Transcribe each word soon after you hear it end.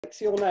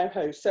You're now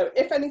host. So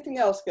if anything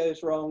else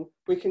goes wrong,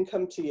 we can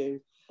come to you.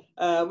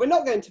 We're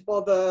not going to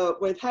bother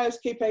with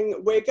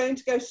housekeeping. We're going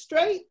to go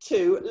straight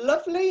to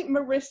lovely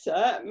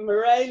Marissa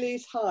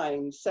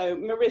Mireles-Hinds. So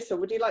Marissa,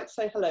 would you like to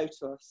say hello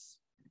to us?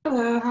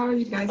 Hello, how are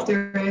you guys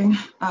doing?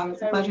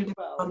 It's a pleasure to be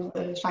on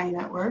the Shiny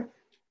Network.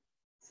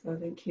 So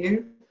thank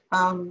you.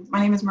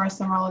 My name is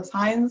Marissa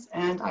Mireles-Hinds,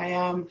 and I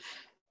am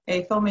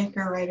a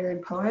filmmaker, writer,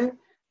 and poet.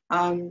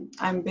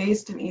 I'm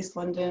based in East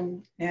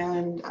London,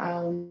 and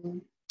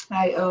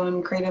I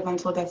own Creative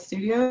Until Death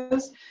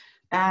Studios,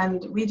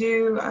 and we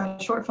do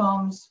short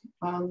films,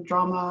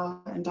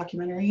 drama, and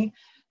documentary,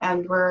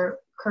 and we're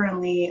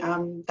currently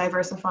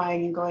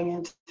diversifying and going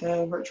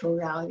into virtual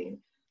reality.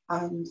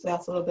 So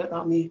that's a little bit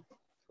about me.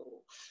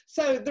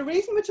 So the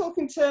reason we're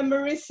talking to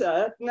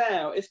Marissa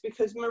now is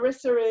because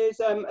Marissa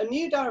is a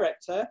new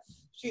director.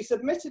 She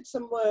submitted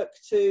some work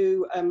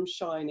to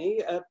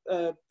Shiny,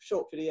 a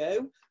short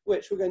video,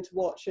 which we're going to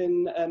watch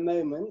in a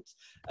moment.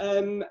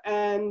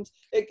 And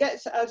it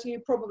gets, as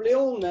you probably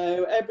all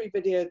know, every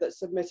video that's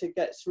submitted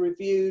gets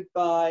reviewed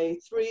by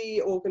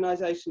 3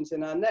 organisations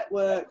in our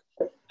network.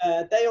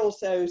 They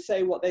also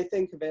say what they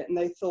think of it, and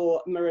they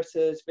thought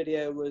Marissa's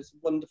video was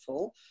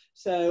wonderful.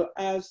 So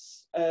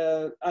as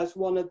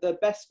one of the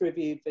best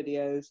reviewed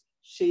videos,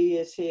 she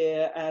is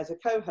here as a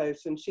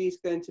co-host, and she's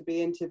going to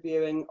be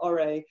interviewing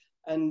Ore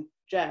and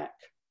Jack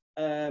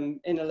in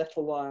a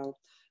little while.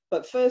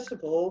 But first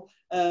of all,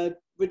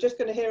 we're just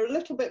going to hear a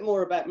little bit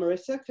more about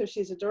Marissa, because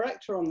she's a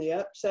director on the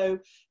up. So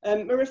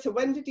Marissa,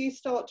 when did you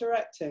start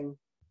directing?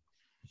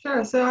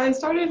 Sure, so I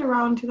started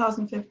around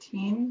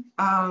 2015.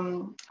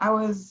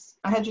 I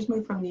had just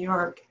moved from New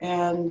York,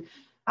 and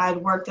I'd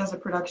worked as a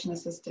production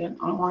assistant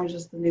on Orange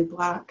is the New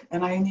Black,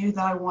 and I knew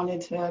that I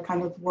wanted to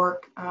kind of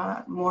work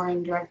more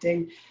in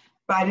directing,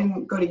 but I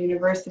didn't go to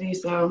university,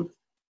 so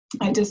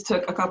I just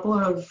took a couple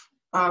of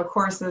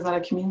courses at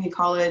a community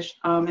college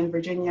in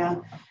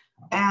Virginia.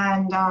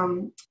 And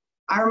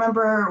I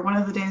remember one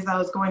of the days I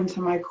was going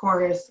to my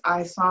course,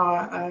 I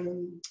saw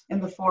in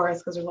the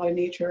forest, because there's a lot of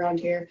nature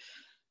around here,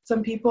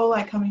 some people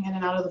like coming in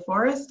and out of the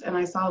forest, and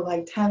I saw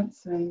like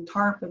tents and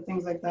tarp and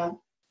things like that.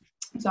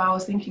 So I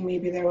was thinking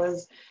maybe there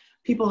was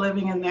people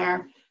living in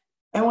there.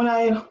 And when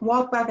I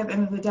walked back at the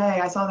end of the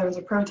day, I saw there was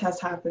a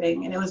protest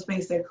happening, and it was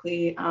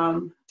basically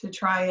to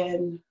try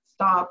and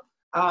stop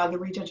the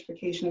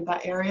regentrification of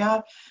that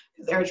area,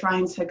 because they were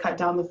trying to cut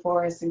down the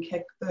forest and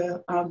kick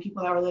the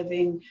people that were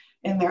living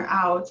in there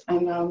out,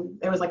 and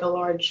there was like a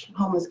large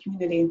homeless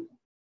community.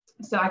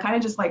 So I kind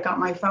of just like got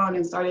my phone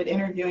and started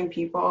interviewing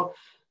people,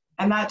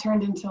 and that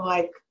turned into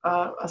like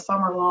a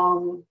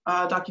summer-long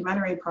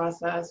documentary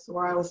process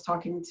where I was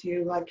talking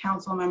to like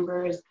council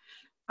members,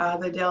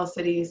 the Dale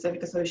City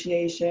Civic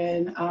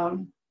Association,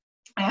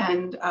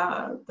 and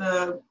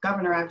the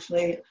governor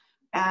actually.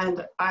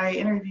 And I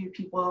interviewed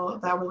people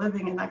that were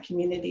living in that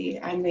community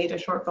and made a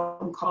short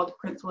film called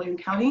Prince William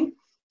County.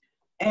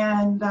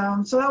 And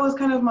so that was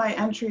kind of my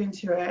entry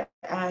into it.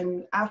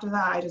 And after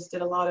that, I just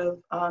did a lot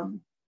of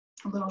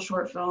little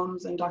short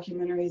films and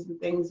documentaries and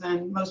things.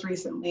 And most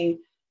recently,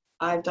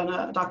 I've done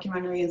a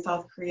documentary in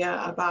South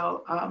Korea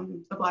about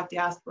the Black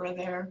diaspora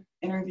there,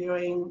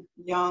 interviewing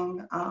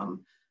young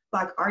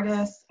Black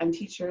artists and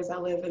teachers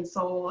that live in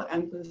Seoul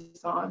and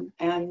Busan,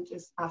 and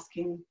just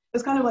asking,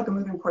 it's kind of like a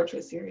moving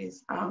portrait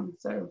series.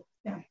 So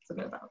yeah, it's a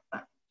bit about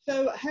that.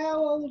 So how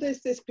old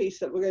is this piece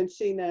that we're going to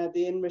see now,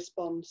 the In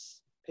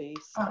Response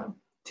piece?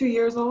 2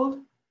 years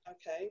old.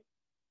 Okay.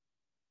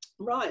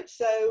 Right,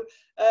 so,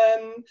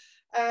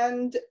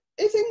 and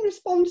is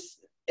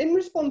In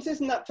Response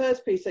isn't that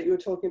first piece that you were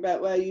talking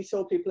about where you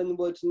saw people in the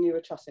woods and you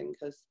were chatting,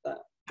 because that,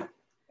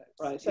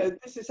 right, so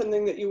this is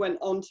something that you went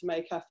on to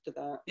make after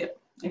that? Yep,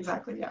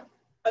 exactly, yeah.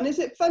 And is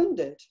it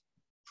funded?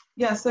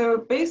 Yeah, so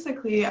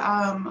basically, so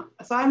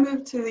I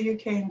moved to the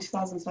UK in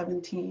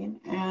 2017,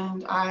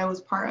 and I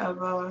was part of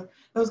it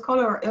was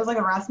like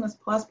a Erasmus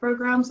Plus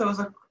program, so it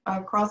was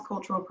a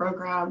cross-cultural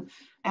program.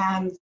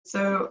 And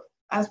so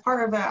as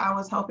part of it, I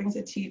was helping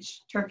to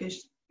teach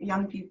Turkish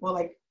young people,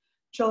 like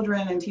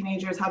children and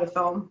teenagers, how to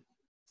film,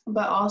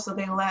 but also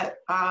they let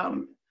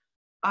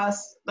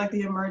us, like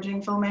the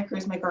emerging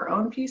filmmakers, make our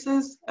own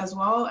pieces as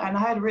well. And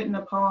I had written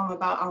a poem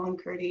about Alan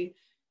Kurdi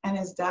and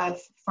his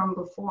death from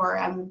before,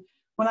 and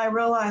when I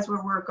realized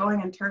where we're going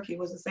in Turkey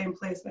was the same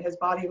place that his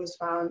body was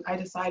found, I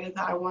decided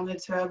that I wanted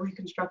to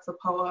reconstruct the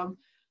poem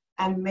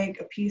and make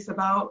a piece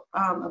about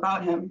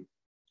him.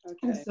 Okay.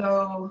 And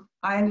so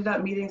I ended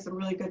up meeting some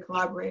really good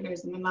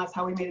collaborators, and then that's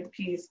how we made the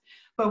piece.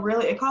 But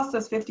really, it cost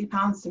us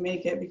 £50 to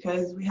make it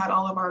because we had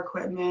all of our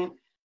equipment.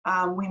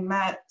 We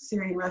met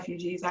Syrian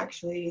refugees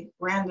actually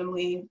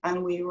randomly,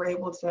 and we were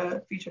able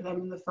to feature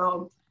them in the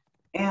film.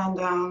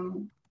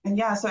 And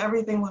yeah, so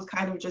everything was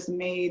kind of just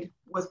made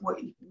with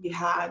what we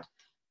had.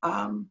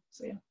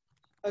 So yeah.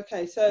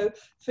 Okay, so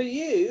for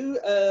you,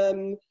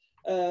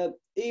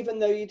 even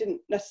though you didn't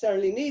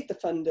necessarily need the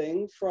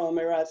funding from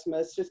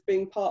Erasmus, just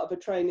being part of a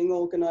training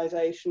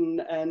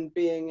organisation and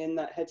being in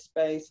that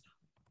headspace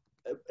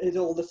is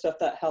all the stuff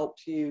that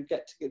helped you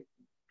get to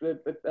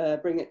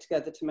bring it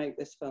together to make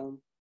this film.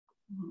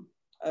 Mm-hmm.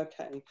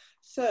 Okay,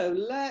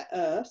 so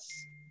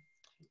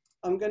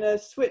I'm going to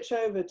switch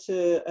over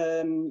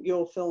to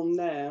your film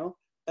now.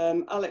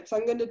 Alex,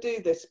 I'm going to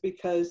do this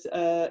because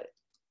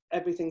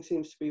everything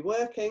seems to be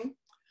working.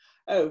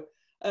 Oh,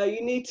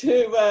 you need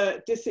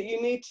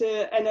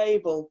to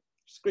enable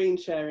screen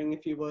sharing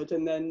if you would,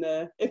 and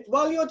then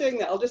while you're doing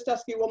that, I'll just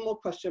ask you one more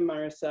question,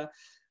 Marissa.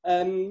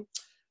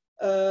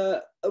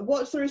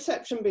 What's the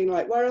reception been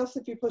like? Where else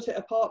have you put it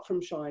apart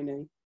from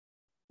Shiny?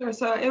 Sure.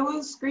 So it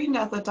was screened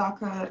at the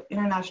Dhaka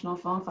International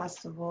Film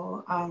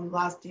Festival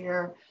last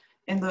year.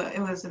 It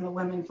was in the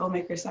women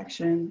filmmaker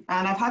section,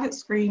 and I've had it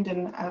screened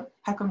in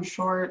Peckham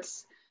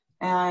Shorts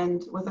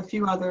and with a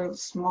few other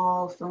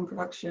small film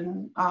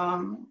production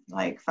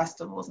like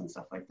festivals and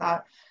stuff like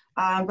that.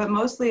 But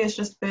mostly it's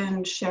just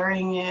been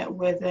sharing it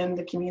within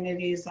the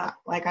communities that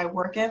I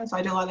work in. So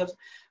I do a lot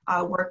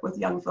of work with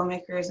young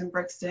filmmakers in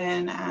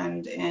Brixton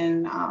and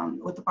in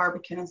with the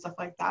Barbican and stuff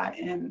like that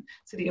in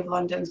City of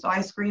London. So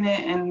I screen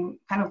it in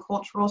kind of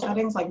cultural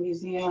settings like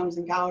museums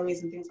and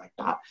galleries and things like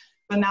that.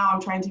 But now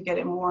I'm trying to get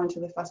it more into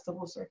the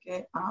festival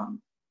circuit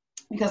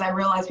because I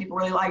realized people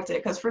really liked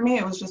it. Because for me,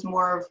 it was just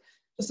more of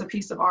just a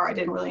piece of art. I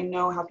didn't really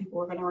know how people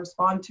were going to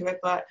respond to it,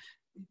 but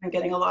we've been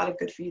getting a lot of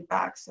good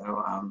feedback. So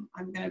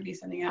I'm going to be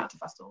sending it out to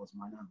festivals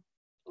more now.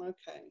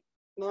 Okay,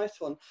 nice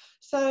one.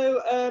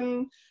 So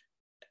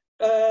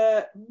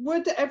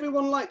would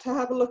everyone like to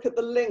have a look at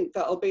the link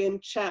that'll be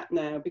in chat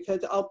now?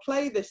 Because I'll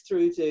play this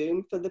through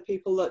Zoom for the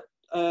people that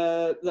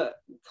that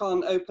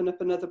can't open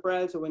up another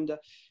browser window.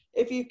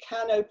 If you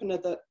can open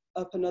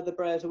up another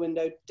browser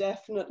window,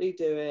 definitely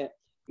do it.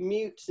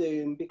 Mute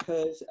Zoom,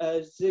 because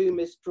Zoom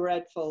is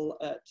dreadful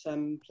at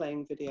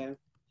playing video,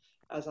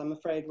 as I'm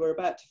afraid we're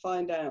about to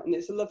find out. And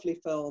it's a lovely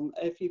film.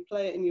 If you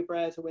play it in your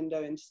browser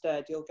window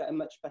instead, you'll get a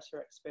much better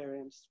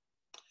experience.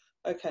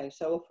 Okay,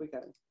 so off we go.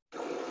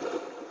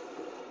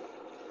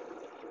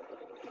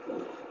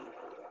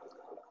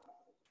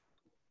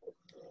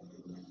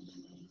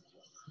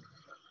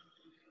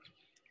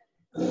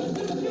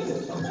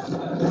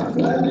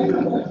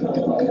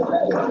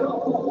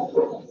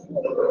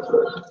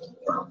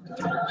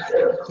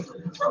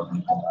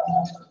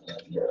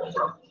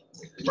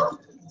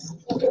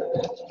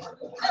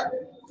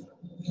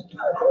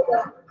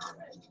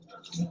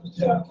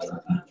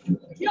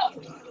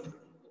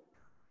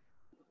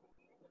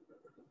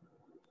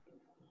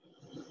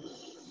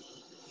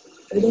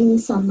 Öyle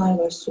insanlar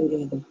var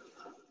Suriye'de.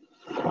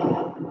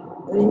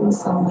 Öyle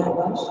insanlar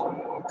var,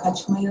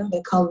 kaçmaya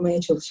ve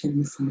kalmaya çalışan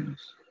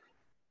insanlar.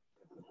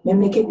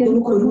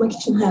 Memleketlerini korumak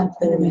için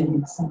hayatlarını veren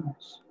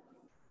insanlar.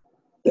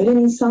 Ölen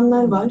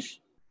insanlar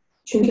var,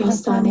 çünkü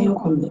hastane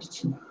yok onlar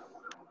için.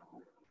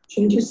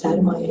 Çünkü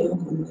sermaye yok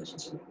onlar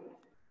için.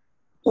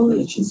 Onlar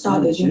için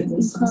sadece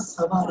insansız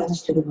hava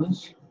araçları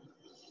var.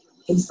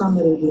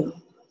 İnsanlar ölüyor.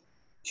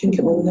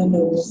 Çünkü onların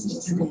ölmesini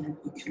isteyen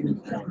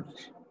hükümetler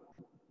var.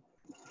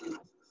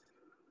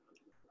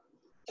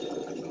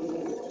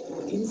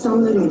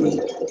 İnsanlar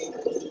ölüyor.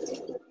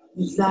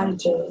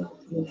 Yüzlerce,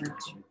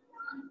 binlerce.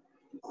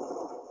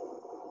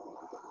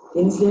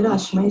 Denizleri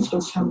aşmaya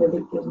çalışan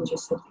bebeklerin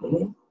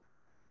cesetleri,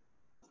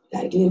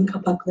 dergilerin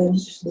kapaklarını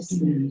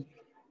süslesin.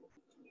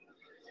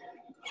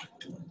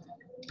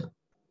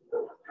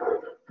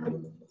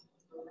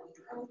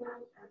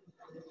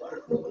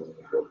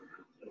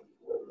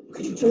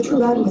 Küçük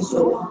çocuklar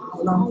mesela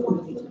alan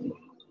kurdu gibi.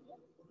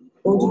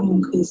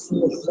 Bodrum'un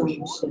kıyısında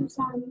uzanmışlar.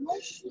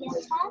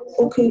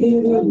 O kıyıda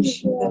yürüyorum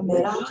şimdi ve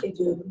merak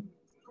ediyorum.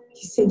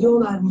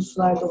 Hissediyorlar mı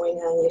sularda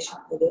oynayan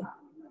yaşıtları?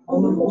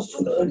 Onun o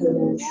sulara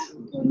gömülmüş.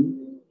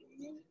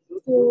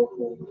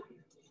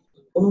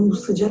 Onun bu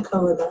sıcak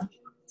havada,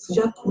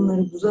 sıcak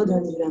kumları buza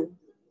döndüren,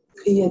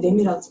 kıyıya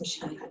demir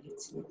atmış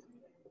hayaletini.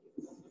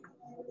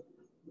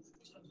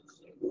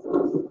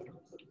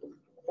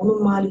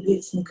 Onun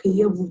mağlubiyetini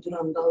kıyıya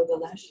vurduran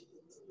dalgalar,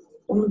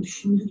 onu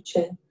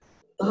düşündükçe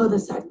daha da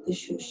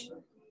sertleşiyor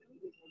şimdi.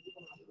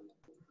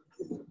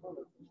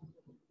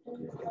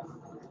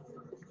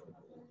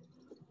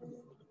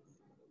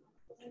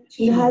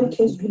 Şimdi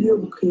herkes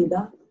gülüyor bu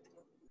kıyıda.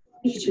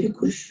 Hiçbir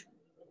kuş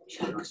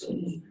şarkı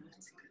söylemiyor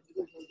artık.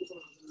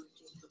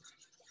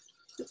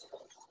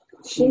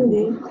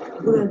 Şimdi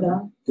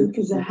burada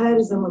gökyüzü her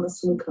zaman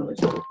asılı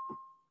kalacak.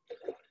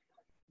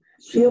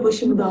 Suya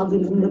başımı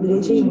daldırdığımda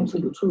bileceğim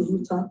ki bu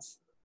tuzlu tat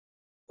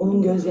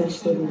onun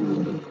gözyaşlarını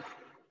alıyor.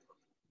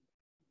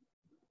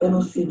 Ben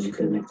o suyu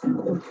tükürmekten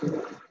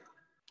korkuyorum.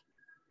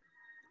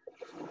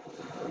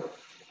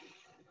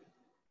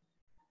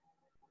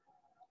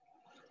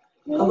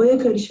 Havaya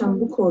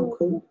karışan bu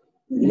korku,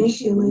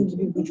 güneş yanığı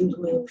gibi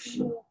vücuduma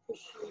yapışıyor.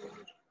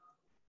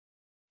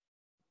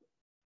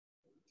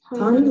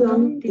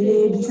 Tanrı'dan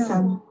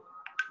dileyebilsem,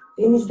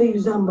 denizde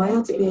yüzen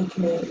bayat bir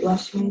ekmeğe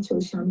ulaşmaya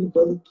çalışan bir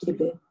balık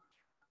gibi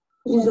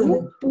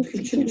uzanıp bu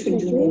küçük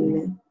çocuğun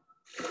eline,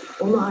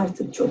 onu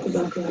artık çok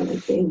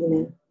uzaklardaki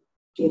evine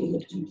geri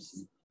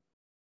götürürüz.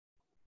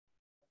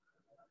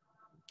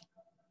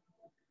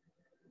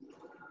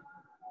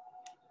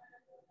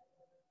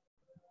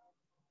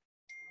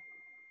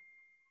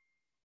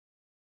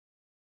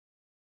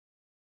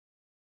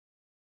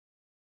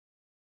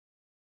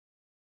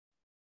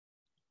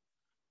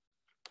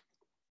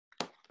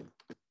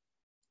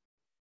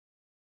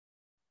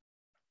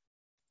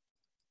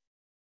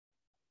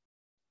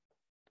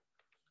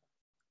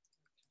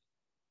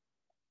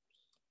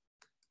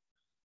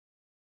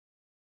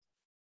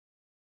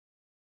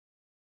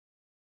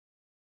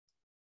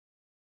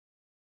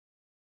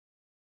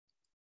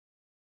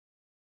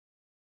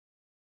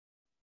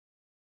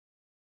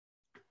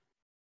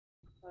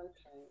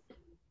 Okay.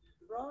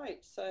 Right.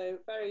 So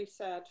very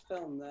sad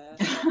film there.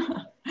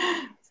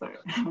 So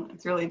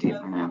it's really deep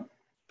for now.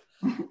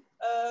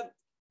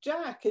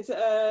 Jack,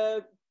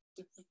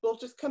 we'll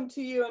just come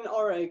to you and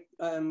Ore,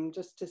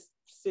 just to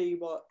see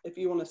if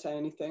you want to say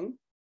anything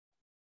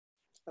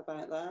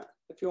about that.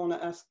 If you want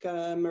to ask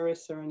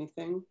Marissa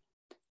anything.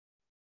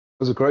 It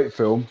was a great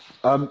film.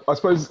 I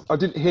suppose I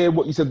didn't hear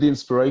what you said the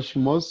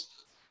inspiration was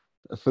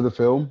for the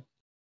film.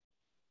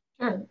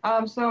 Sure.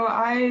 So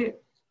I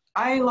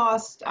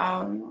lost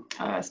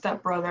a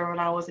stepbrother when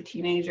I was a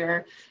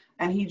teenager,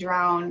 and he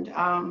drowned,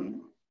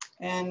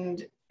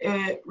 and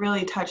it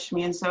really touched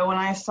me. And so when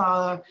I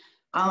saw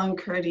Alan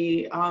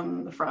Kurdi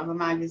on the front of a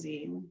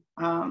magazine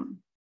a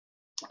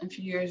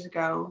few years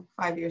ago,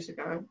 5 years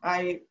ago,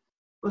 I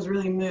was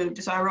really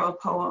moved. So I wrote a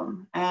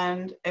poem,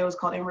 and it was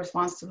called In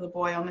Response to the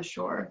Boy on the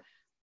Shore.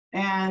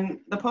 And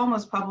the poem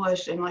was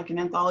published in like an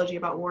anthology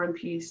about war and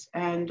peace.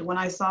 And when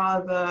I saw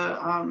the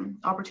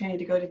opportunity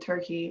to go to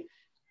Turkey,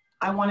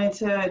 I wanted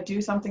to do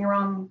something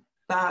around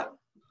that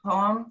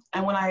poem.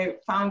 And when I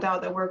found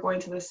out that we're going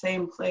to the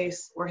same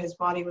place where his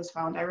body was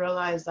found, I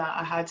realized that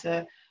I had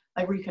to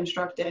like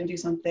reconstruct it and do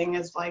something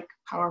as like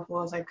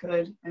powerful as I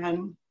could.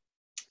 And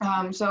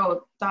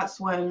so that's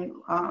when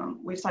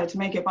we decided to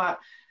make it. But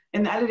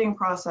in the editing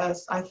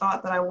process, I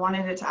thought that I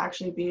wanted it to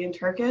actually be in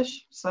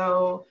Turkish.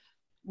 So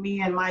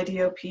me and my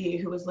DOP,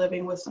 who was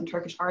living with some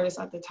Turkish artists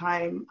at the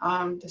time,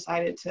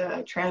 decided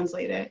to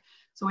translate it.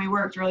 So we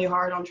worked really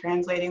hard on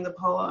translating the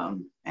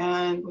poem,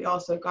 and we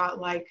also got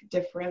like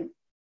different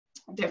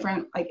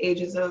like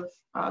ages of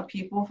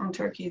people from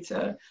Turkey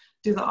to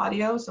do the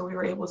audio. So we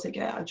were able to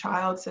get a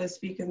child to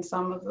speak in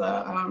some of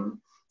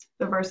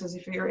the verses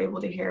if you were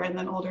able to hear, and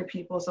then older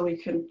people, so we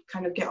could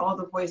kind of get all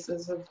the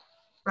voices of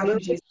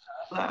refugees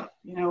that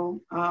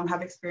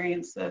have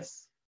experienced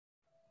this.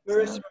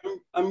 Marissa,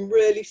 I'm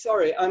really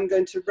sorry. I'm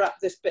going to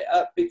wrap this bit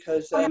up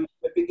because we're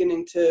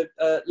beginning to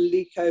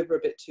leak over a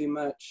bit too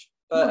much.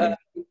 But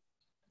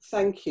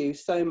thank you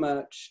so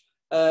much.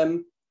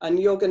 And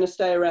you're going to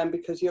stay around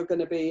because you're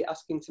going to be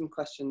asking some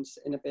questions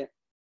in a bit.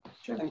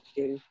 Sure. Thank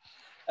you.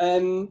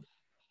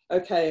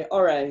 Okay,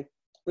 Ore,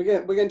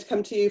 we're going to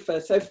come to you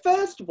first. So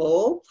first of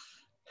all,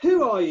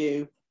 who are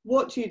you?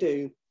 What do you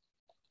do?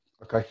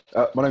 Okay,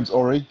 my name's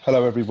Ore.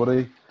 Hello,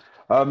 everybody.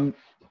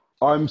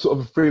 I'm sort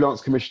of a freelance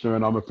commissioner,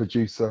 and I'm a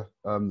producer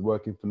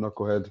working for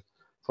Knucklehead.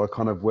 So I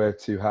kind of wear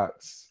two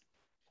hats.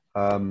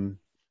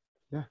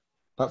 Yeah,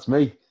 that's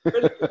me. I've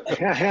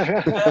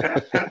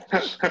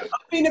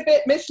been a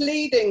bit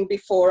misleading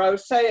before. I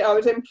was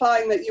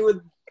implying that you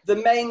were the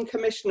main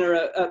commissioner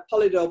at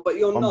Polydor, but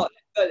you're not.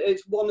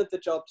 It's one of the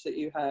jobs that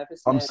you have,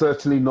 isn't I'm it?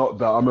 certainly not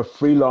that. I'm a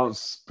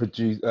freelance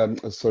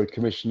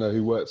commissioner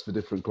who works for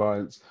different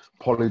clients.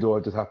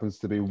 Polydor just happens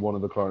to be one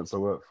of the clients I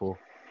work for.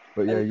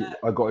 But yeah,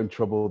 I got in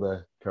trouble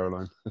there,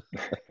 Caroline.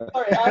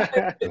 Sorry, I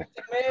think it's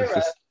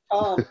Samira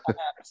Khan,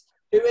 perhaps,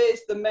 who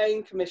is the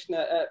main commissioner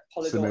at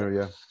Polydor.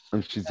 Samira, yeah.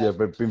 And she's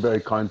been very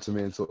kind to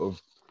me and sort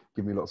of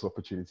given me lots of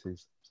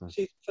opportunities. So.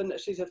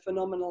 She's a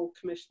phenomenal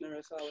commissioner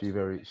as well.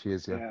 She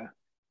is, yeah.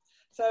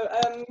 So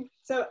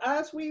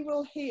as we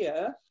will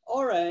hear,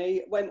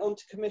 Ore went on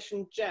to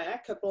commission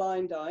Jack at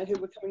Blindeye, who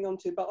we're coming on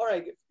to. But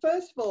Ore,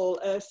 first of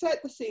all,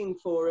 set the scene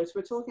for us.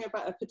 We're talking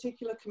about a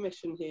particular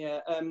commission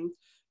here.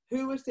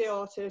 Who was the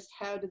artist?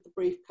 How did the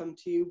brief come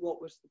to you? What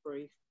was the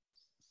brief?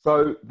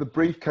 So the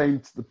brief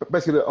came to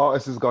basically the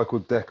artist is a guy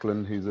called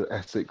Declan, who's an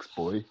Essex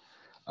boy.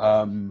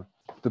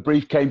 The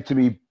brief came to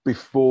me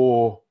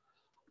before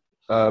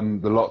the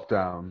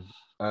lockdown.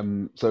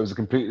 So it was a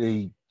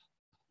completely,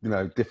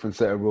 different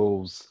set of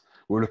rules.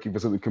 We were looking for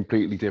something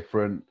completely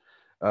different.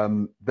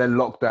 Then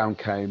lockdown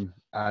came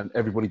and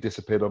everybody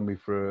disappeared on me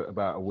for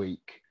about a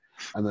week.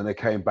 And then they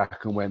came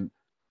back and went,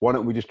 why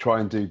don't we just try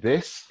and do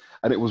this?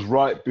 And it was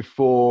right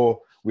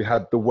before we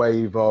had the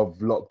wave of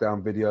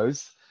lockdown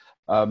videos.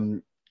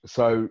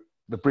 So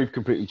the brief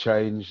completely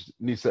changed,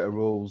 new set of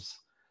rules,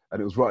 and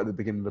it was right at the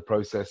beginning of the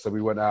process. So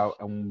we went out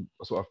and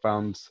sort of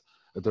found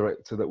a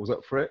director that was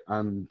up for it,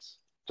 and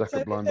Jack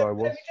at Blindeye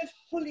was. Let me just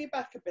pull you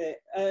back a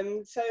bit.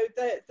 So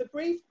the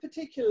brief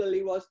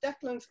particularly was,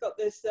 Declan's got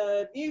this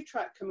new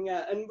track coming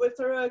out, and was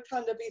there a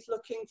kind of, he's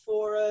looking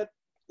for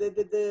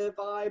the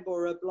vibe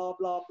or a blah,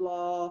 blah,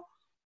 blah?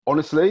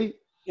 Honestly,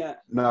 yeah.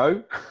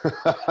 No.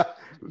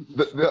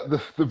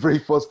 the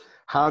brief was,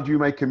 how do you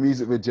make a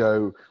music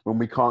video when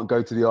we can't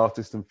go to the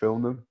artist and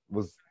film them?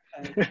 Was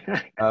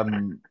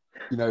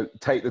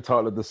take the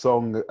title of the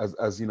song as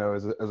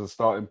a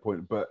starting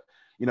point, but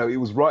it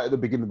was right at the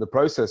beginning of the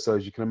process. So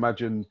as you can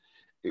imagine,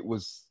 it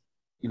was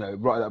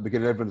right at the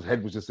beginning, everyone's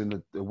head was just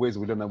in the whiz.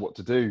 We don't know what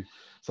to do.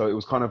 So it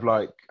was kind of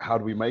like, how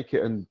do we make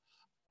it? And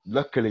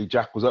luckily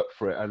Jack was up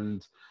for it,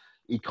 and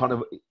he kind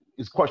of,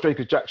 it's quite strange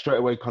because Jack straight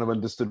away kind of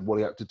understood what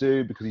he had to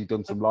do because he'd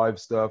done some live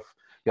stuff.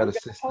 He had a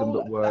system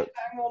that worked.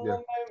 Hang on one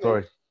moment.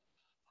 Sorry.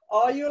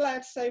 Are you allowed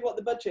to say what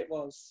the budget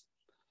was?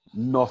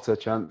 Not a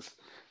chance.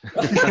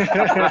 Okay.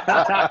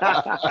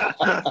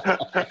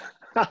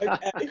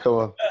 Come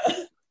on.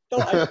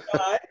 Thought I'd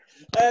try.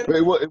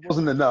 It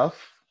wasn't enough.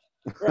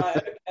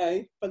 Right,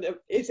 okay.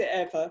 But is it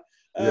ever?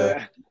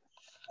 Yeah.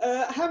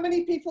 How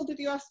many people did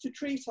you ask to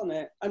treat on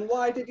it? And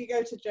why did you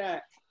go to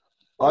Jack?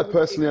 I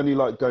personally only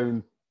like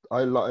going,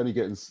 I like only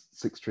getting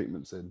 6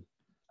 treatments in.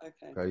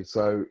 Okay.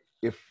 So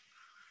if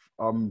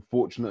I'm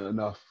fortunate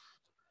enough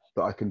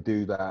that I can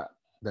do that,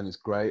 then it's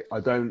great.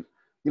 I don't,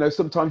 you know,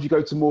 sometimes you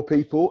go to more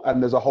people,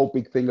 and there's a whole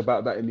big thing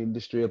about that in the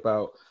industry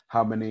about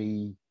how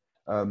many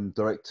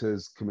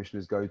directors,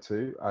 commissioners go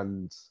to.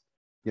 And,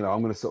 you know,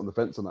 I'm going to sit on the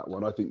fence on that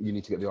one. I think you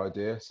need to get the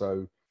idea.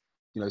 So,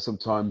 you know,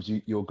 sometimes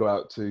you'll go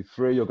out to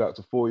 3, you'll go out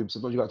to 4,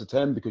 sometimes you go out to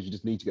 10 because you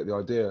just need to get the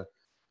idea.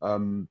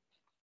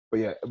 But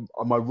yeah,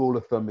 my rule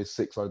of thumb is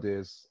 6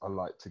 ideas I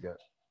like to get.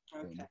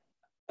 Okay.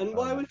 And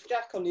why was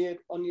Jack on your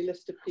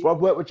list of people? Well,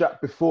 I've worked with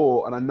Jack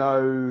before, and I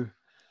know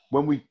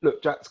when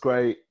Jack's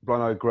great,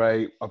 Blindeye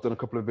great. I've done a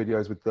couple of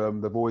videos with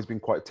them. They've always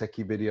been quite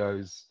techie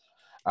videos,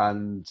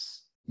 and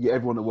yeah,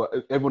 everyone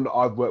that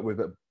I've worked with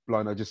at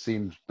Blindeye just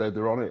seems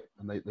they're on it,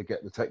 and they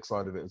get the tech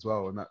side of it as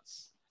well, and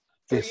that's.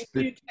 So you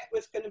knew tech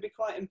was going to be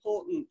quite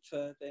important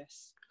for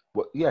this.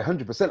 Well, yeah,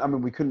 100%. I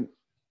mean,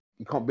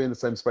 you can't be in the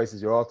same space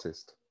as your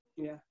artist.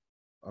 Yeah.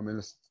 I mean,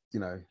 it's, you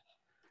know,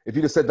 if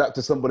you'd have said that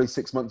to somebody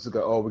 6 months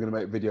ago, oh, we're going to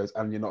make videos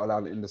and you're not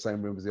allowed in the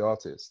same room as the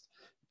artist,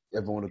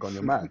 everyone would have gone,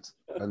 you're mad.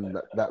 And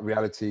that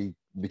reality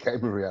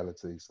became a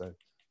reality. So,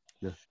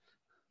 yeah.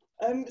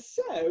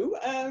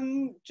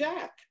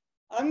 Jack,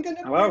 I'm going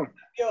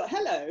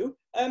to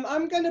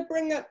I'm going to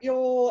bring up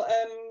your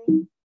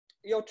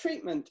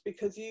treatment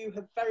because you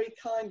have very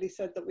kindly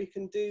said that we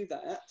can do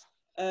that.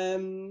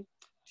 Do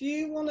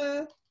you want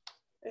to,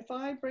 if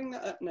I bring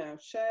that up now,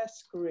 share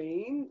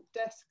screen,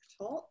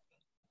 desktop.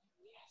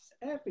 Yes,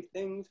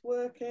 everything's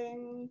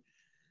working.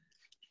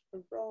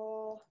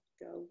 Raw,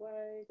 go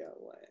away, go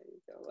away,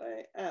 go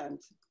away. And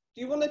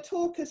do you want to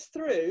talk us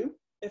through,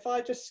 if I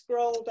just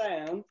scroll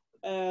down?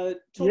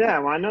 Yeah,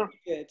 why not?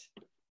 Good.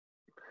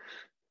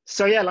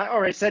 So yeah, like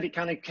Ore said, it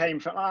kind of came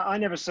from, I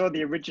never saw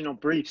the original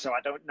brief, so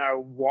I don't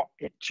know what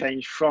it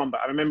changed from,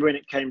 but I remember when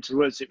it came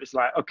to us, it was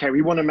like, okay,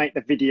 we want to make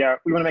a video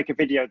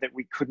that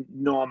we couldn't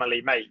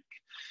normally make.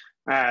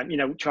 You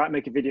know, try to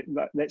make a video,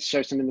 let's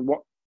show something that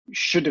what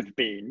should have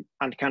been,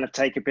 and kind of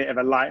take a bit of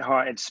a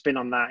light-hearted spin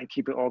on that and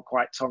keep it all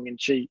quite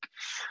tongue-in-cheek.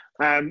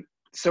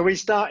 So we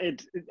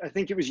started, I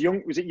think it was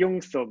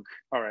Young Thug,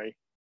 Ore,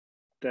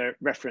 the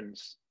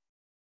reference?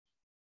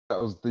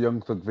 That was the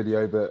Young Thug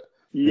video that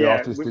the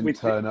artist didn't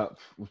turn up,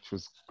 which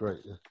was great.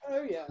 Yeah.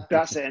 Oh yeah.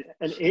 That's it.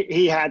 And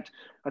he had,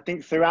 I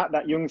think throughout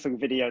that Young Thug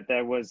video,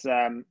 there was,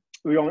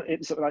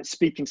 it's sort of like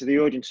speaking to the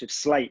audience with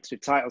slates,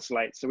 with title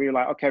slates. So we were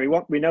like, okay,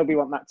 we know we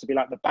want that to be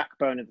like the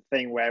backbone of the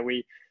thing, where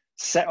we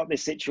set up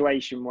this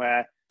situation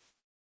where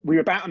we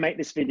were about to make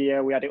this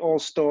video. We had it all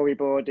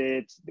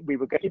storyboarded. We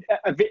were going,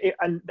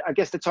 and I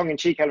guess the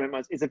tongue-in-cheek element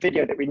was, it's a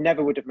video that we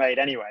never would have made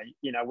anyway.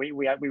 You know, we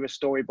were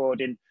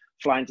storyboarding,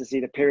 flying to see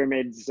the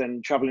pyramids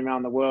and traveling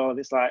around the world.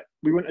 It's like,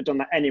 we wouldn't have done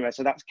that anyway.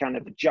 So that's kind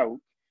of the joke,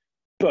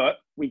 but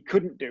we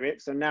couldn't do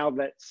it. So now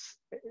we've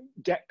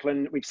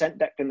sent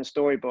Declan the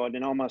storyboard,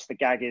 and almost the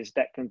gag is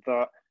Declan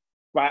thought,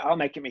 right, I'll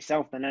make it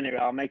myself then anyway.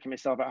 I'll make it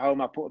myself at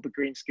home. I'll put up a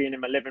green screen in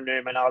my living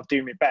room and I'll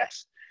do my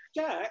best.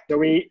 Jack, so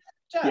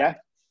Jack,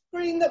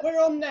 screen that we're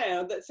on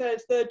now that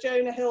says the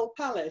Jonah Hill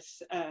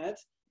Palace ad.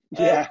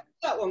 Yeah.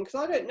 That one, because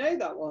I don't know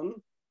that one.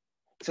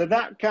 So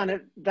that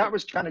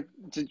was kind of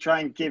to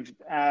try and give,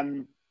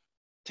 to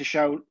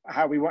show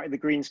how we wanted the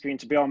green screen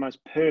to be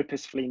almost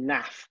purposefully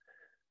naff.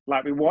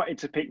 Like, we wanted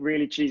to pick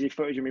really cheesy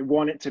footage and we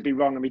want it to be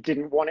wrong, and we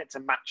didn't want it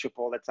to match up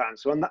all the time.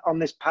 So on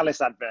this Palace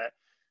advert,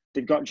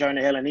 they've got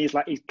Jonah Hill, and he's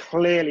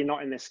clearly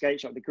not in this skate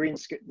shot. The green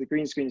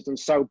screen is done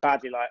so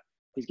badly, like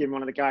he's giving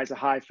one of the guys a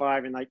high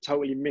five and like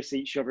totally miss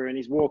each other, and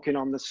he's walking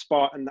on the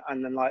spot, and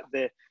then like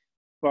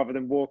rather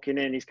than walking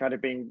in, he's kind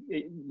of being,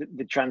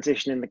 the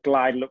transition in the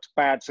glide looks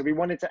bad. So we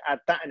wanted to add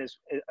that in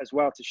as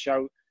well, to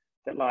show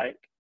that like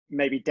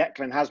maybe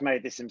Declan has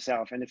made this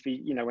himself, and if he,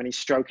 you know, when he's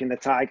stroking the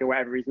tiger,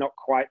 whatever, he's not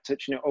quite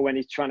touching it, or when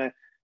he's trying to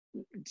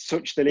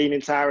touch the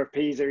Leaning Tower of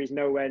Pisa, he's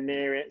nowhere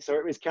near it. So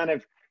it was kind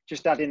of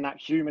just adding that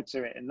humour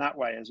to it in that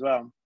way as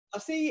well. I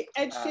see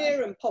Ed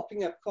Sheeran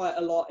popping up quite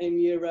a lot in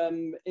your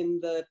in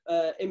the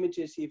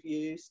images you've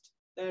used.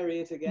 There he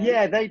is again.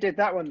 Yeah, they did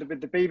that one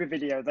with the Bieber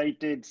video. They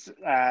did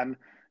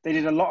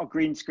a lot of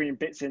green screen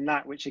bits in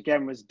that, which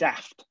again was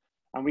daft,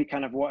 and we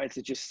kind of wanted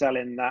to just sell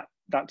in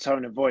that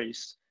tone of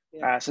voice.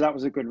 Yeah. So that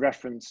was a good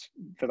reference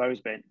for those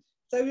bits.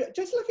 So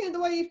just looking at the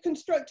way you've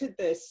constructed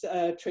this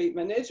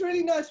treatment, it's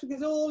really nice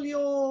because all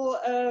your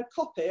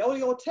copy, all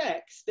your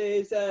text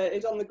is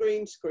on the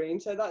green screen.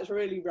 So that's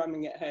really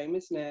ramming it home,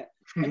 isn't it?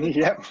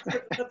 Yep.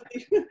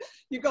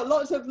 You've got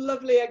lots of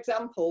lovely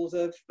examples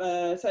of,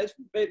 so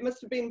it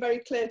must have been very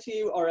clear to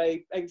you, Ore,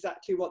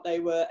 exactly what they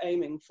were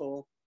aiming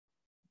for.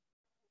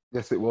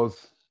 Yes, it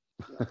was.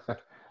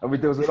 I mean,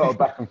 there was a lot of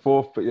back and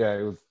forth, but yeah,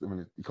 it was, I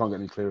mean, you can't get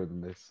any clearer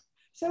than this.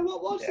 So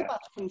what was the back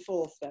and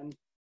forth then?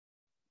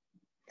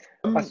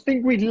 I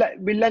think we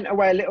lent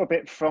away a little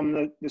bit from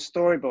the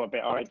storyboard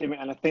bit, didn't we?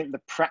 And I think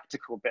the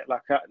practical bit,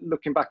 like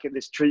looking back at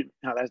this treatment,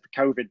 there's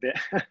the COVID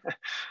bit.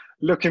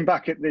 looking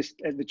back at this,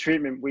 at the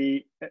treatment,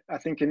 I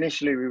think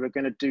initially we were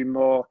going to do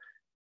more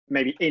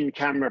maybe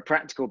in-camera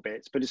practical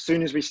bits, but as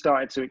soon as we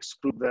started to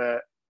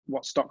explore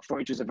what stock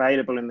footage was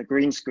available in the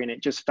green screen,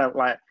 it just felt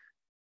like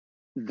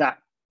that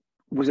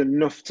was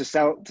enough to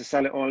sell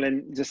it all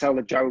in, to sell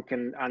the joke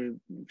and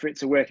for it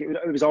to work.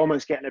 It was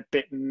almost getting a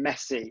bit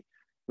messy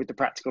with the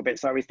practical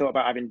bits. Like we thought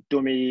about having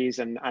dummies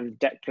and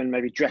Declan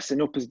maybe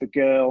dressing up as the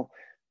girl,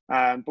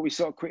 but we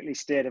sort of quickly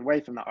steered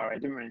away from that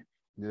already, didn't we?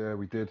 Yeah,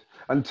 we did.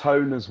 And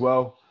tone as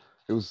well.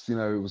 It was, you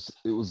know,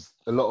 it was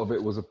a lot of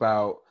it was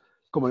about,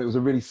 come on, it was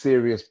a really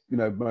serious, you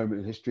know,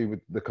 moment in history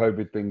with the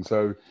COVID thing.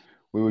 So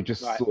we were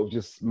just sort of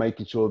just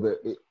making sure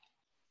that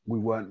we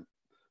weren't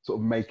sort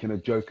of making a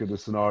joke of the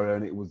scenario,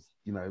 and it was,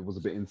 you know, it was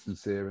a bit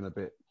insincere and a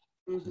bit,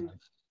 you know,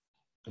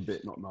 a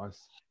bit not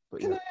nice.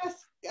 But Can I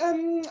ask,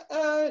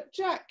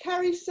 Jack,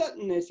 Carrie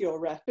Sutton is your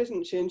rep,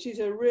 isn't she? And she's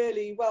a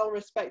really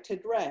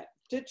well-respected rep.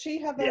 Did she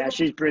have a... Yeah,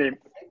 she's brilliant.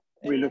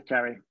 We love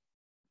Carrie.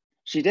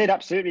 She did,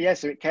 absolutely,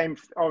 yes. Yeah. So it came,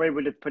 Ore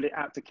would have put it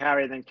out to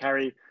Carrie, and then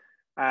Carrie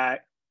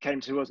came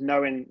to us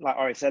knowing, like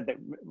Ore said, that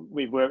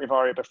we've worked with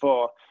Ore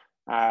before.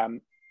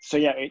 So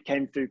yeah, it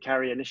came through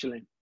Carrie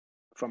initially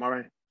from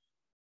Ore.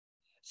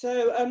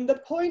 So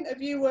the point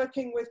of you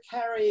working with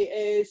Carrie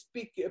is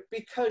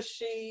because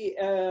she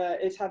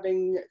is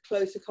having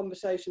closer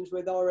conversations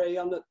with Ore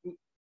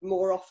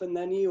more often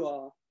than you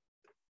are.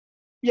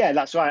 Yeah,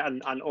 that's right.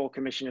 And all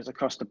commissioners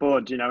across the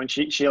board, you know, and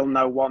she'll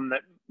know one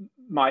that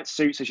might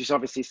suit. So she's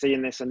obviously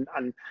seeing this, and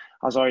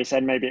as Ore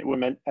said, maybe it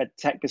from a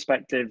tech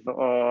perspective,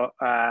 or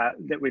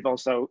that we've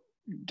also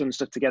done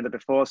stuff together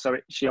before. So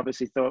she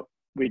obviously thought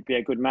we'd be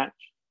a good match.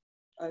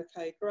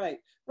 Okay, great.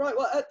 Right,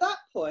 well, at that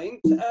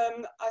point,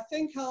 I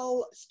think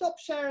I'll stop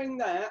sharing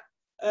that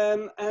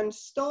and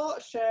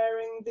start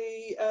sharing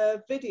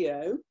the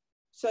video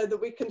so that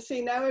we can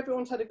see now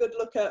everyone's had a good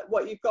look at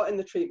what you've got in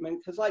the treatment,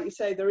 because like you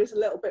say, there is a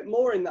little bit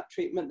more in that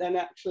treatment than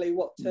actually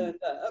what turned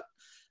up.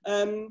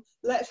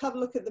 Let's have a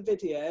look at the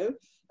video.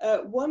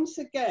 Once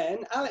again,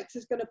 Alex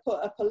is going to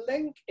put up a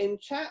link in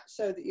chat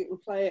so that you can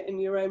play it in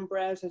your own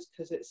browsers,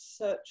 because it's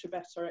such a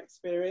better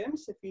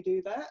experience if you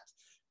do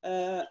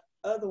that.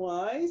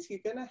 Otherwise, you're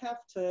going to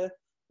have to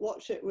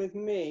watch it with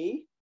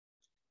me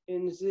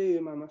in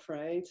Zoom, I'm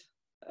afraid.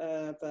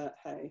 But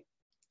hey.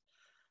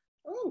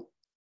 Oh.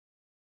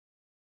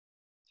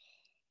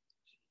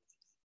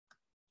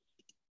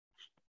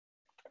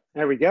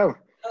 There we go.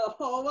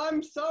 Oh,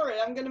 I'm sorry.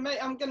 I'm going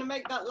to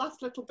make that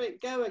last little bit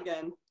go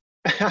again.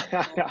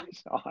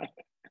 Sorry.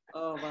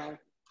 Oh wow.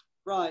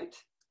 Right.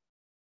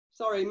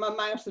 Sorry, my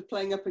mouse is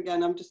playing up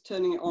again. I'm just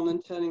turning it on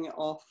and turning it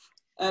off.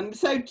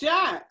 So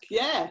Jack,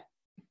 yeah.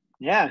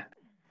 Yeah,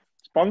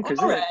 it's bonkers,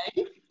 isn't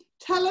it?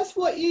 Tell us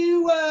what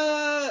you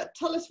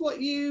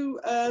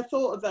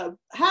thought of that.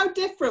 How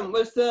different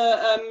was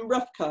the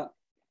rough cut?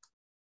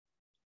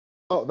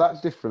 Not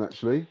that different,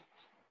 actually,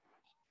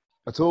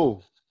 at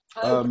all.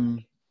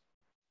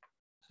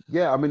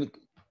 Yeah, I mean,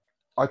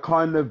 I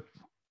kind of,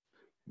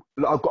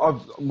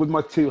 I've with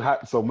my two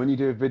hats on. When you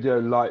do a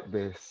video like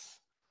this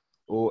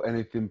or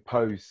anything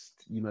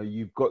post, you know,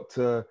 you've got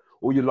to,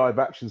 all your live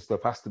action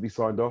stuff has to be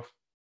signed off.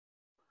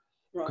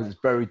 Because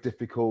it's very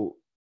difficult,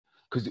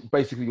 because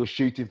basically you're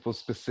shooting for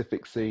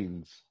specific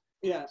scenes.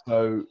 Yeah.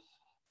 So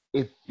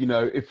if, you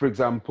know, if for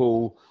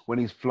example, when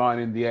he's flying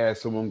in the air,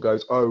 someone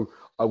goes, oh,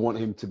 I want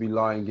him to be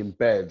lying in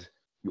bed,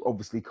 you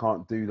obviously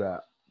can't do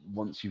that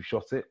once you've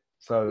shot it.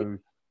 So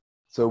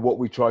what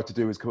we tried to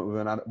do is come up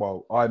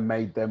with I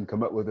made them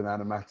come up with an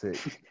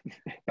animatic.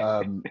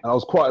 And I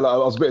was I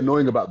was a bit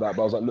annoying about that,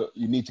 but I was like, look,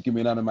 you need to give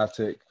me an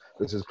animatic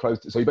that's as close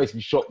to, so you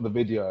basically shot the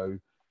video,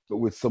 but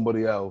with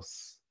somebody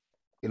else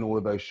in all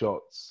of those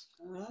shots.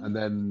 And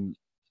then,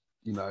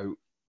 you know,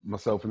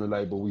 myself and the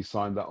label, we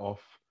signed that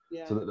off,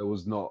 so that there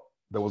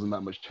wasn't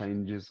that much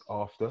changes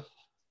after.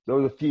 There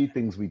were a few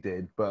things we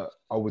did, but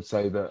I would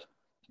say that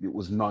it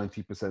was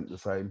 90% the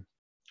same.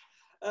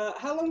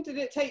 How long did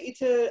it take you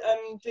to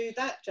do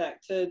that,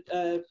 Jack? So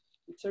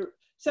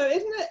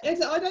isn't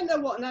it, I don't know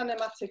what an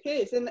animatic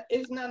is.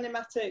 Is an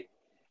animatic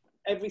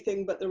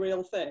everything but the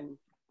real thing?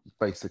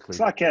 Basically. It's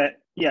like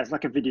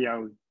a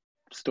video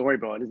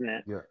storyboard, isn't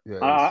it? Yeah.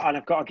 And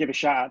I've got to give a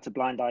shout out to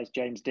Blindeye's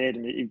James did,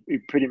 and he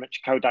pretty much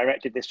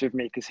co-directed this with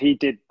me, because he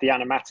did the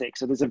animatic.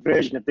 So there's a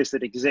version of this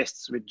that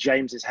exists with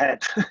James's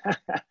head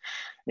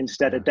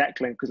instead of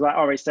Declan, because like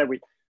Ore said, we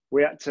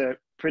had to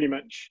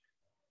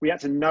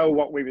know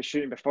what we were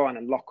shooting before and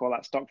then lock all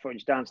that stock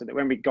footage down, so that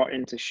when we got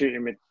into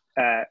shooting with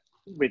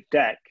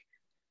Dec,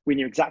 we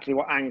knew exactly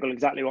what angle,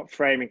 exactly what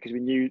framing, because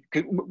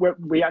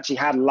we actually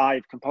had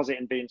live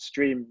compositing being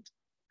streamed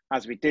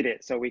as we did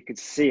it, so we could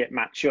see it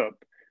match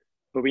up.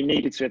 But we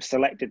needed to have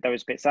selected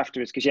those bits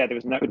afterwards, because there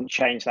was no, couldn't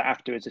change that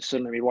afterwards. If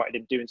suddenly we wanted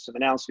him doing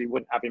something else, we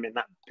wouldn't have him in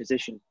that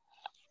position.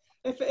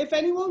 If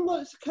anyone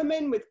wants to come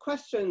in with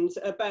questions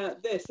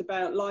about this,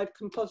 about live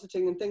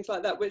compositing and things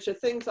like that, which are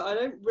things that I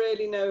don't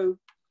really know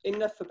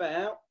enough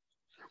about.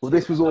 Well,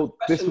 this was all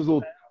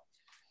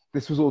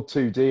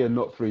 2D and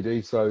not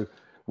 3D, so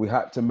we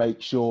had to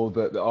make sure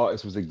that the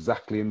artist was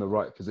exactly in the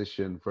right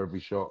position for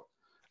every shot.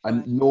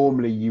 And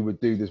normally you would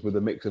do this with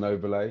a mix and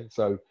overlay.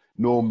 So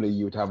normally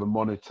you would have a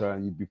monitor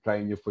and you'd be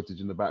playing your footage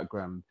in the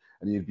background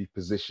and you'd be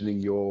positioning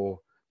your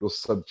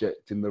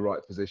subject in the right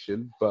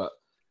position. But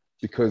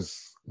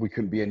because we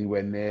couldn't be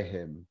anywhere near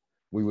him,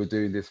 we were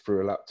doing this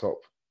through a laptop,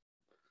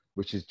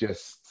 which is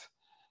just,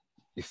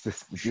 it's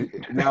just,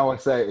 now I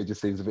say it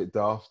just seems a bit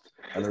daft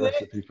and a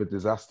recipe for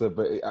disaster,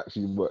 but it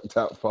actually worked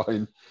out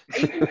fine. Are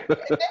you going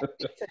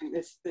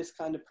to this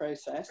kind of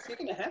process? You're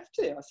going to have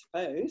to, I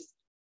suppose.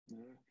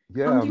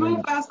 Yeah. Do you mind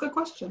if I ask a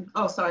question?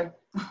 Oh, sorry.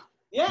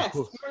 Yes,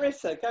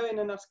 Marissa, go in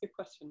and ask a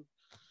question.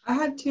 I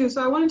had two.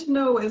 So I wanted to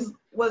know,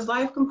 was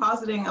live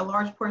compositing a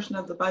large portion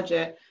of the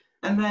budget?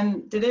 And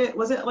then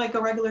was it like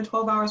a regular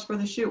 12 hours for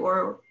the shoot,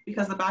 or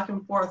because the back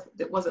and forth,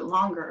 was it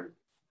longer?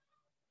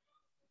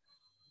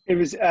 It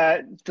was,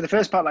 for the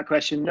first part of that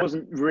question,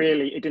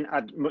 it didn't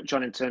add much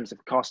on in terms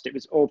of cost. It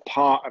was all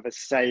part of the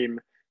same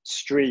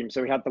stream.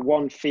 So we had the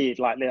one feed,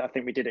 like I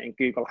think we did it in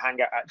Google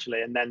Hangout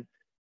actually. And then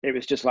it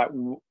was just like,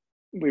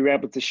 we were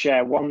able to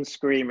share one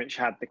screen which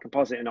had the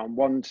compositing on,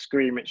 one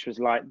screen which was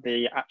like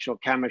the actual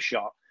camera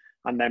shot,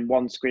 and then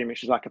one screen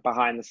which was like a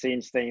behind the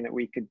scenes thing that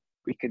we could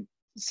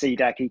see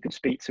Deck, he could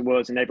speak to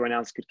us and everyone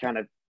else could kind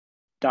of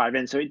dive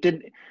in. So it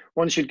didn't,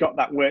 once you'd got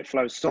that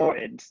workflow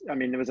sorted, I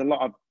mean, there was a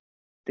lot of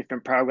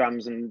different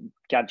programs and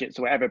gadgets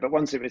or whatever, but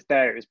once it was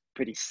there, it was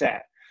pretty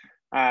set.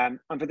 And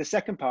for the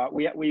second part,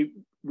 we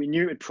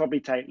knew it would probably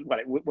take, well,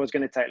 it was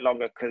going to take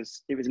longer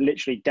because it was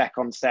literally Deck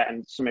on set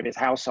and some of his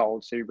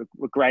households who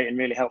were great and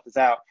really helped us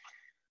out.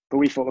 But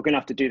we thought we're going to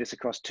have to do this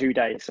across 2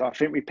 days. So I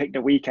think we picked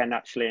a weekend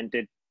actually and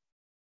did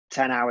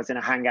 10 hours in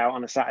a hangout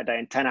on a Saturday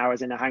and 10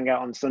 hours in a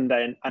hangout on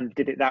Sunday and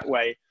did it that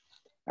way.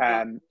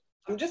 I'm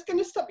just going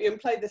to stop you and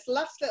play this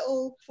last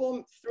little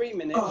 3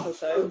 minutes or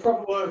so.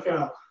 Proper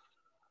workout.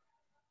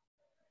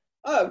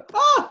 That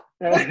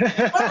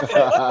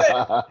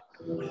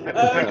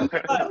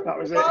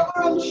was it. While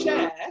we're on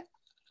share,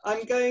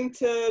 I'm going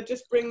to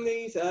just bring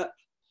these up,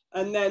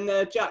 and then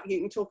Jack, you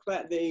can talk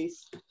about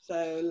these.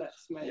 So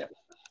let's make that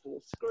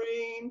full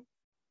screen.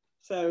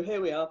 So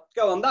here we are.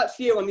 Go on. That's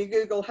you on your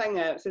Google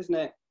Hangouts, isn't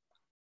it?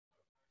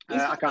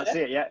 I can't see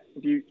it yet.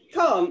 If you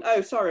can't.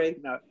 Oh, sorry.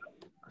 No,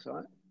 that's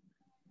all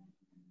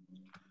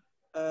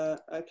right.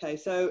 Okay.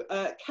 So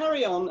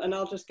carry on, and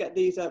I'll just get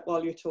these up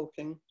while you're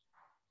talking.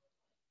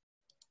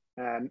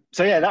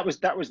 So yeah, that was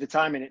the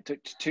timing. It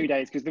took 2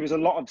 days because there was a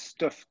lot of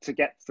stuff to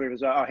get through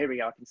as well. Oh, here we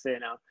go. I can see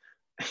it now.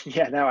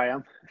 Yeah, now I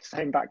am.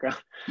 Same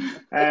background.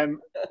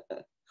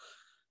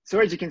 So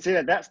as you can see,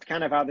 that's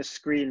kind of how the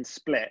screen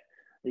split.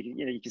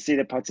 You can see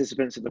the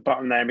participants at the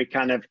bottom there, and we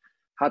kind of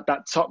had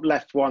that top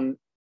left one,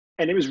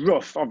 and it was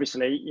rough,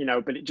 obviously,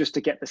 but just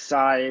to get the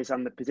size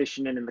and the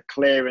positioning and the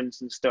clearance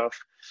and stuff.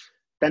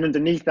 Then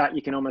underneath that,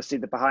 you can almost see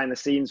the behind the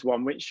scenes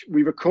one, which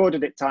we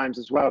recorded at times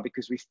as well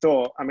because we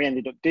thought, and we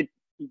ended up did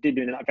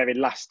doing that very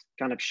last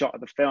kind of shot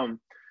of the film,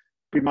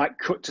 we might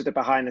cut to the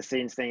behind the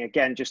scenes thing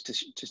again, just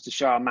to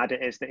show how mad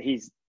it is that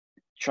he's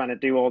trying to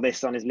do all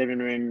this on his living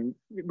room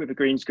with a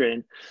green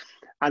screen.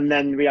 And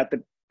then we had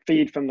the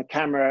feed from the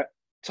camera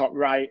top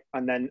right,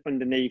 and then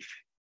underneath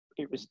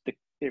it was the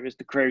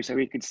crew, so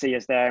we could see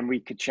us there and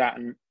we could chat.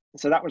 And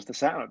so that was the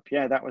setup.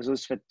 Yeah, that was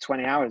us for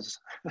 20 hours.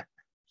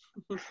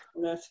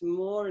 There's some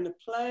more in a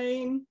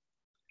plane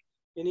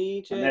in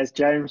Egypt. And there's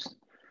James.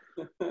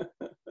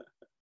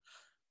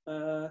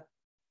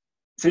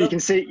 So you can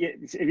see,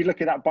 if you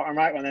look at that bottom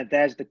right one,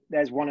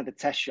 there's one of the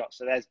test shots.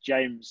 So there's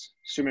James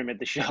swimming with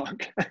the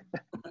shark.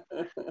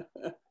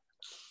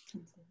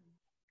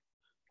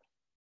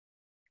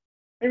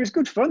 It was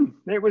good fun.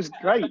 It was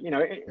great.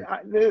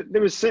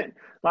 There was, like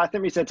I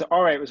think we said to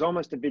Ore, it was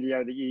almost a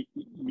video that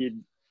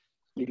you'd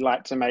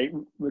like to make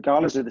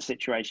regardless of the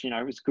situation.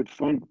 It was good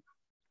fun.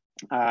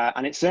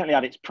 And it certainly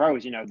had its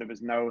pros. There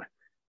was no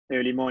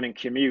early morning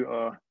commute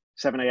or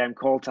 7 a.m.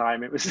 call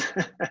time. It was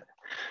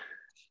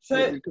so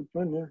it was good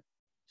fun, yeah.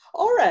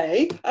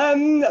 Ore,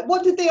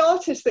 what did the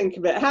artist think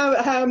of it?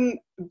 How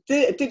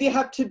did you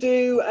have to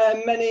do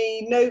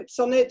many notes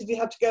on it? Did you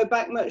have to go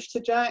back much to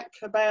Jack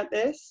about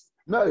this?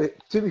 No,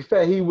 to be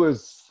fair,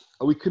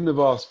 we couldn't have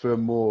asked for a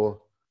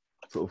more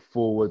sort of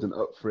forward and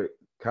up for it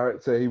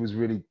character. He was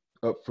really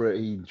up for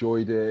it. He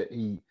enjoyed it.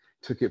 He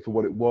took it for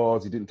what it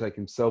was. He didn't take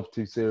himself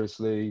too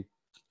seriously.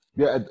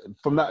 Yeah,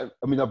 from that,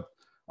 I mean,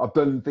 I've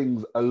done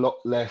things a lot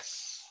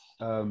less.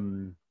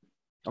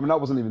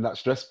 That wasn't even that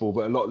stressful,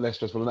 but a lot less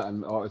stressful than that.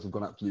 And artists have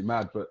gone absolutely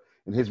mad. But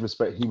in his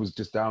respect, he was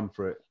just down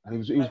for it, and he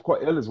was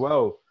quite ill as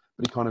well.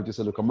 But he kind of just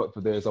said, "Look, I'm up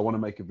for this. I want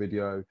to make a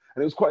video." And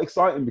it was quite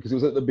exciting because it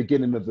was at the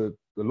beginning of the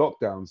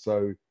lockdown.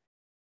 So,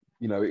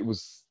 we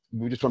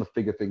were just trying to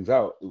figure things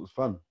out. It was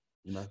fun,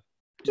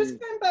 Just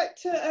going back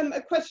to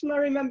a question I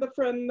remember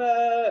from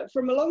a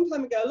long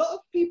time ago. A lot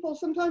of people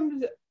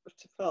sometimes,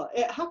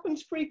 it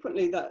happens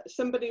frequently that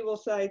somebody will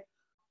say,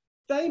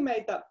 they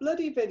made that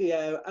bloody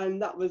video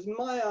and that was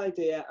my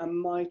idea and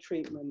my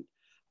treatment.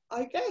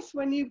 I guess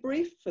when you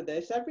briefed for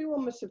this,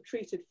 everyone must have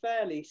treated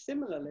fairly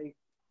similarly.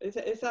 Is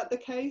that the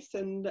case?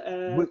 And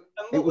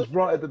it was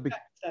right at the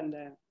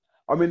beginning.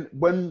 I mean,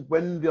 when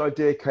the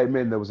idea came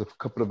in, there was a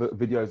couple of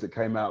videos that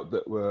came out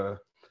that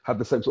had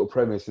the same sort of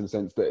premise, in the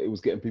sense that it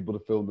was getting people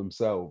to film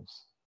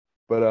themselves.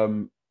 But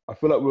I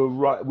feel like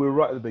we were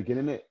right at the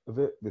beginning of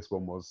it. This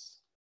one was.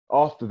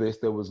 After this,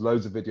 there was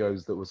loads of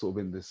videos that were sort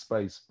of in this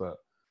space, but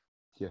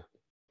yeah.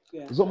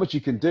 There's not much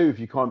you can do if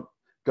you can't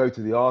go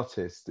to the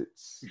artist.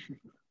 It's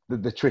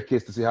the trick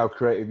is to see how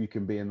creative you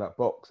can be in that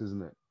box,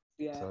 isn't it?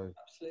 Yeah, so.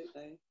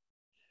 Absolutely.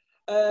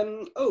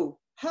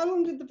 How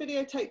long did the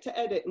video take to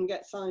edit and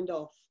get signed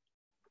off?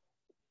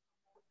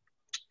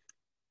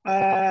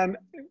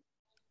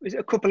 Was it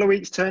a couple of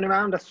weeks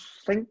turnaround, I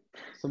think?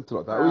 Something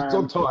like that. It was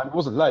on time. It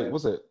wasn't late,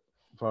 was it?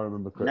 If I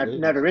remember correctly.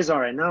 Never is,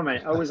 alright, no,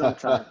 mate. Always on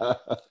time.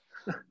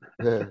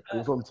 Yeah, it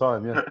was on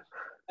time, yeah.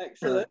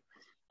 Excellent.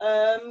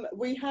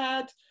 We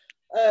had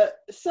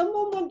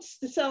someone wants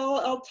to, so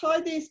I'll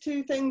tie these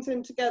two things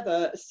in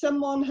together.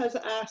 Someone has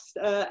asked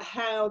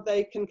how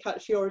they can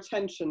catch your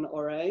attention,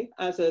 Ore,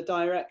 as a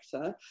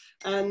director,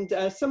 and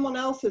someone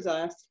else has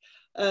asked,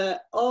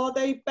 are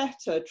they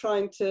better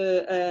trying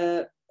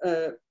to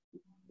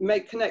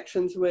make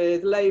connections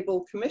with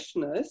label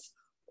commissioners,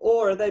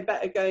 or are they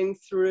better going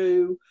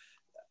through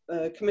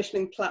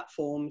commissioning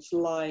platforms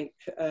like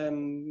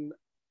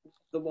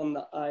the one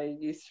that I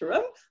used to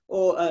run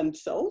and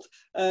sold,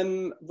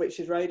 which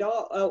is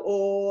Radar,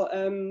 or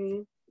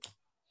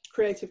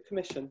Creative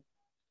Commission?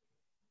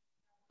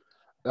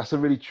 That's a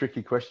really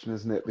tricky question,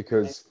 isn't it?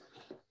 Because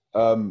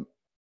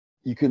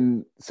you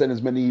can send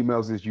as many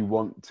emails as you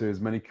want to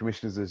as many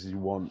commissioners as you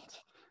want,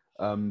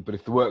 but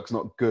if the work's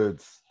not good,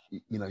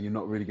 you know, you're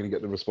not really going to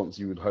get the response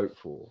you would hope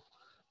for.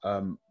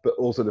 But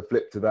also the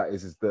flip to that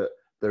is that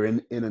they're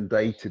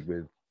inundated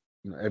with,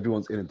 you know,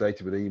 everyone's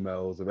inundated with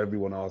emails of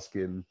everyone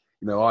asking.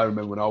 You know, I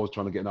remember when I was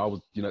trying to get in, I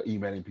was, you know,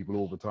 emailing people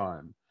all the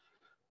time.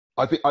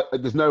 I think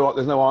there's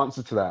no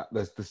answer to that.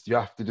 There's this, you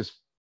have to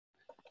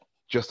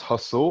just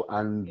hustle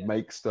and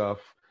make stuff,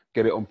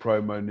 get it on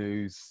promo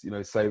news, you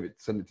know, send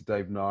it to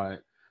Dave Knight,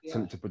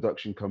 send it to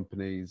production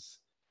companies.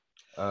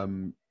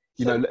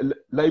 You know,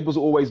 labels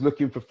are always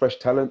looking for fresh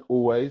talent,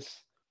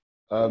 always.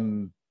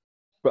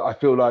 But I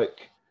feel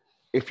like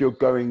if you're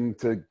going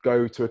to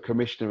go to a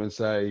commissioner and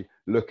say,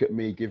 look at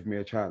me, give me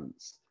a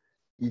chance,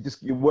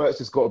 your work's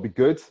just got to be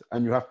good,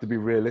 and you have to be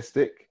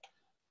realistic,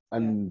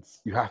 and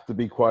you have to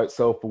be quite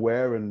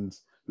self-aware and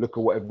look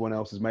at what everyone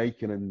else is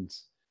making and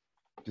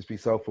just be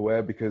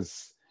self-aware,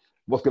 because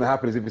what's going to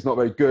happen is if it's not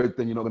very good,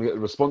 then you're not going to get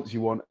the response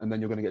you want, and then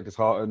you're going to get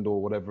disheartened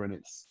or whatever. And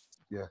it's,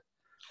 I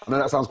know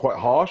that sounds quite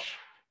harsh,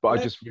 but I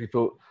just really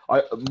feel,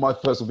 my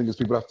personal thing is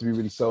people have to be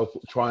really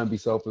try and be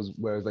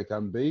self-aware as they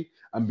can be,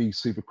 and be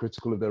super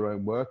critical of their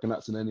own work. And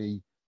that's in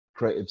any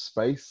creative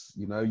space.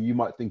 You know, you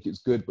might think it's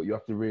good, but you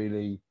have to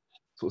really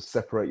sort of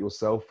separate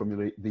yourself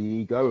from the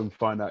ego and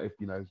find out if,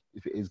 you know,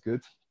 if it is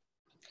good.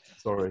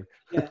 Sorry.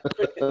 Yeah,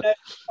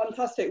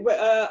 fantastic.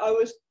 I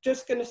was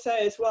just going to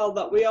say as well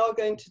that we are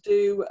going to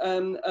do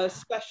a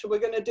special, we're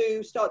going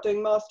to start doing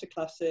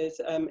masterclasses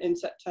in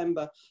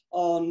September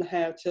on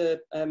how to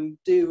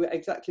do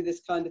exactly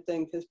this kind of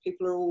thing, because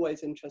people are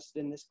always interested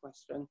in this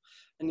question,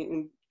 and you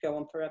can go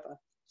on forever.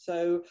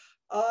 So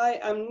I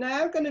am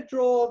now going to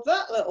draw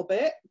that little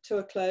bit to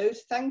a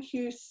close. Thank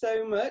you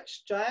so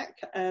much, Jack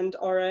and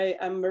Ore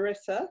and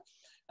Marissa.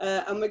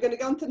 And we're going to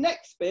go on to the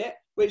next bit,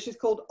 which is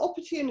called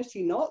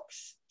Opportunity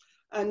Knocks.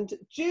 And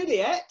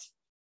Juliet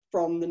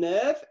from The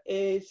Nerve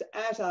is,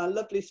 as our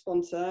lovely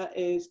sponsor,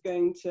 is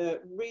going to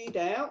read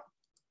out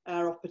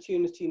our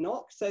Opportunity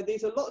Knocks. So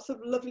these are lots of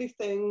lovely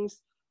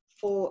things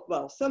for,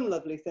 well, some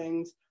lovely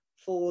things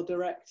for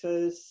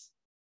directors.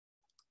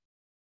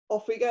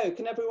 Off we go.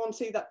 Can everyone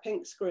see that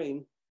pink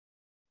screen?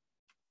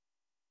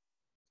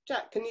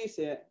 Jack, can you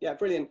see it? Yeah,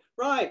 brilliant.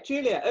 Right,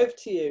 Juliet, over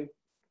to you.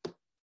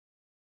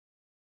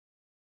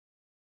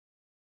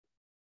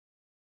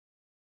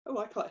 Oh,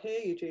 I can't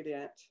hear you,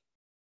 Juliet.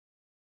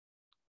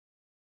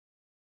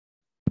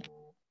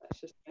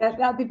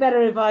 That'd be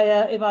better if I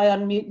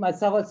unmute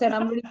myself. I was saying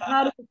I'm really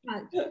proud of the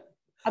fact.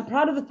 I'm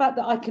proud of the fact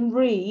that I can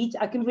read.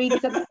 I can read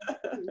something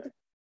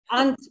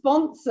and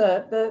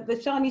sponsor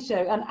the Shiny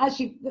Show. And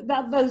actually,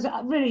 those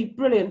are really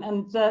brilliant.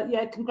 And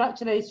yeah,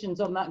 congratulations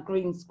on that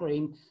green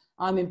screen.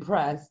 I'm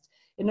impressed.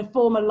 In a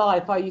former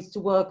life, I used to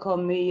work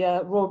on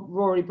the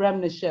Rory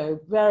Bremner show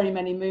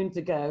many moons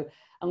ago,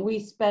 and we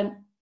spent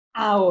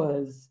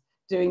hours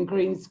doing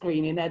green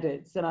screen in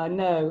edits. And I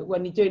know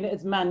when you're doing it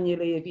as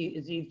manually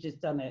as you've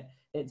just done it,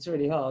 it's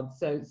really hard.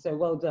 So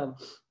well done.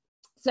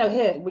 So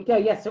here we go.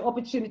 Yes, so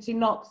Opportunity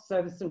Knocks.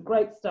 So there's some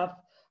great stuff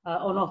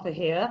on offer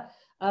here.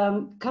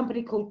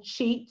 Company called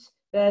Cheat.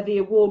 They're the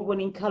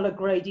award-winning colour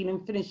grading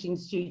and finishing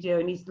studio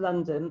in East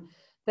London.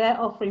 They're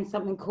offering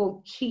something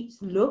called Cheat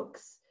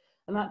Looks,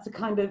 and that's a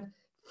kind of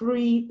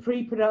free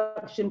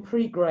pre-production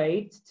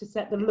pre-grade to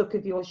set the look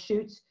of your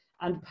shoot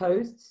and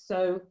post.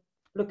 So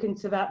look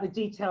into that. The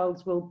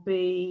details will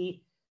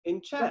be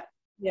in chat.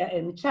 Yeah,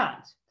 in the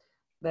chat.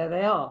 There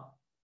they are.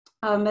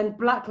 And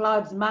Black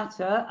Lives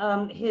Matter.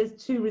 Here's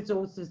 2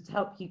 resources to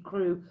help you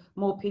crew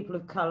more people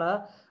of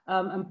colour.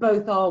 And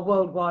both are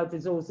worldwide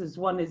resources.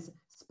 One is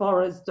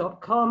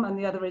sporers.com, and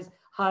the other is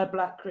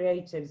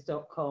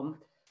highblackcreatives.com.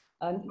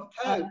 And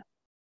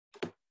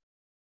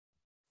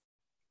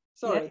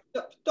sorry,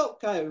 yeah.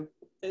 .co.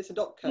 It's a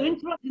 .co. You're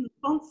interrupting the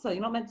sponsor.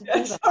 You're not meant to do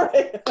that.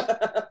 Sorry.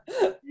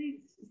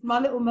 It's my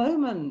little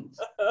moment.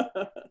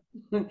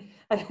 And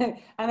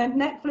then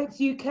Netflix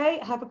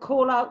UK have a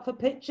call out for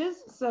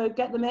pictures, so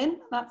get them in.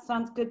 That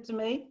sounds good to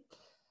me.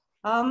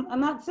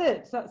 And that's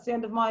it. So that's the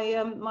end of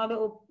my my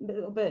little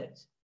bit.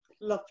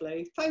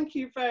 Lovely. Thank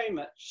you very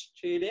much,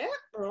 Julia.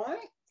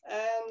 Right.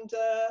 And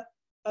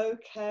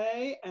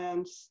okay,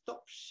 and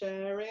stop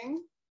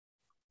sharing.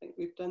 I think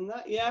we've done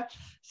that. Yeah.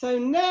 So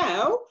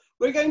now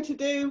we're going to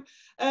do.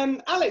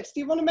 Alex,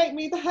 do you want to make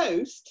me the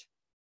host?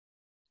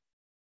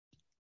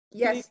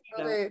 Yes,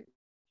 I'll do.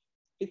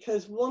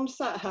 Because once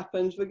that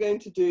happens, we're going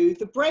to do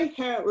the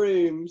breakout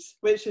rooms,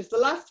 which is the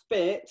last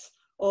bit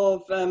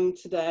of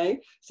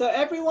today. So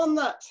everyone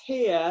that's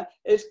here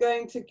is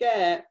going to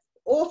get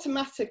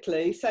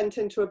automatically sent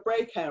into a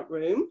breakout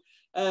room,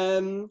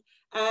 and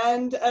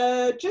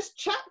just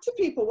chat to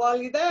people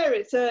while you're there.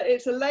 It's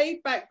a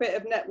laid back bit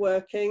of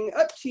networking.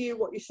 Up to you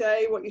what you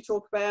say, what you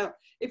talk about.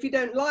 If you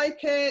don't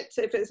like it,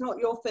 if it's not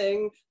your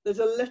thing, there's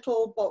a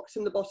little box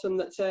in the bottom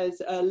that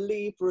says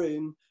leave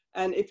room.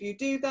 And if you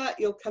do that,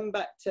 you'll come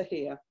back to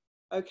here.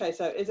 Okay,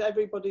 so is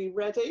everybody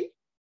ready?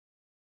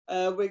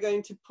 We're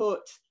going to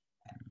put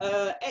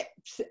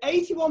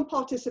 81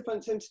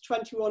 participants into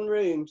 21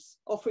 rooms.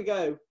 Off we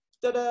go.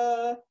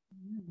 Ta-da!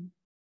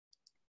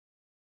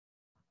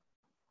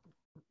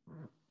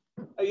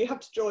 Oh, you have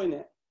to join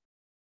it.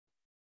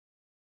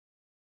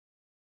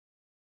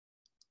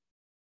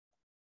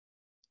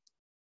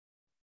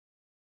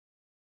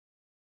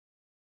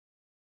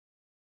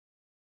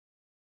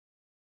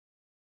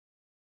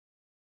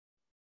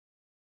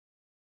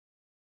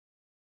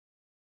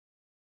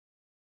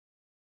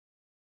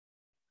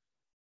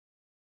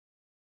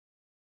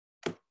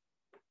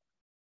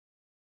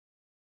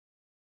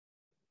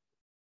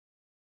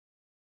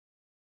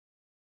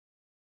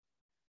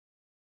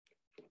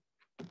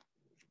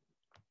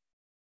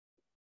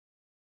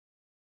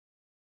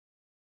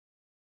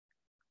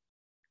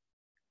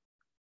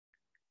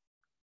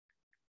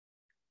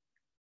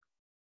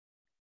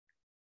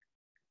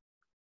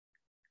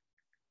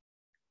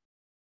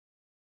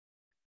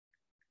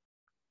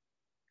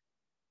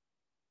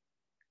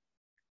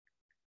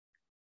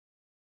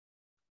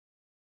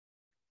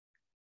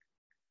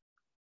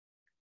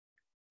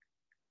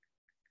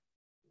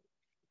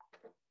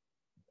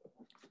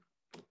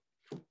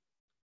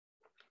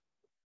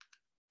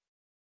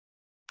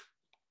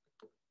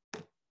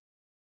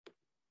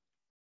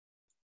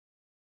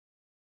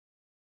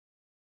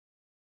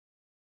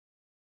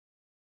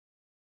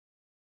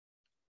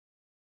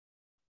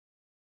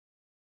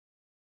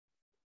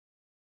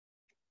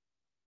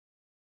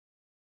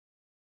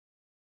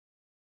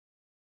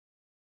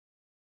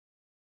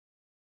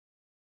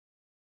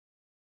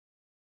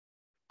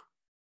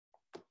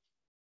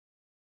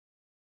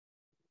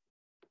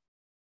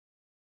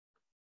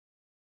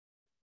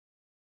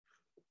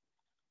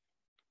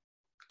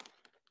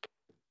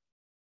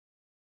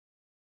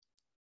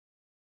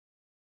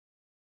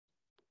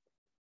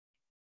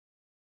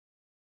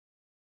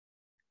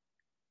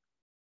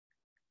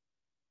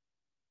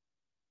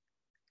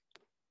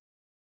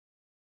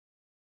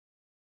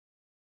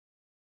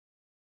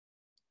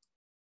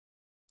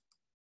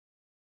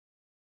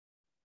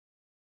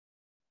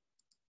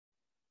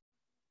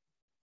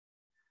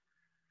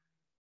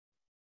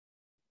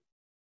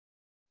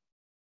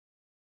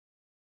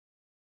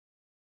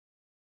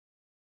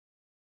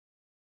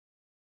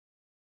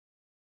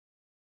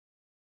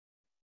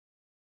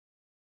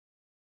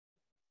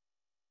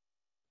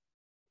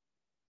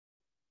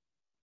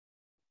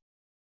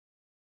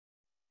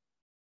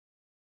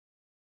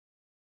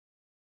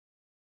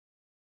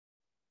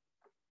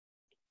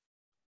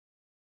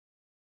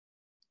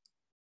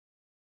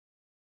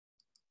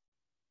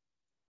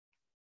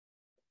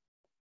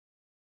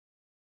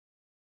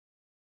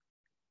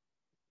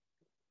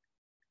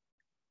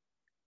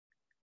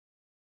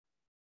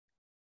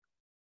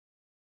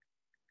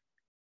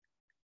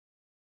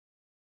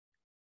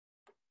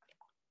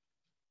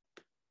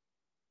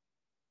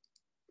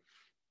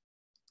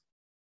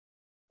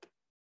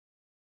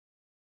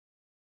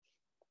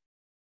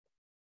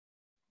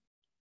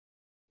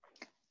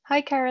 Hi,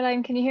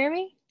 Caroline. Can you hear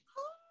me?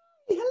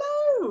 Hi,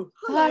 hello.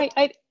 Hi.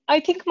 I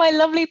think my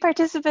lovely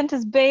participant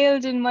has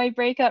bailed in my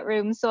breakout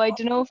room, so I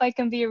don't know if I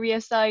can be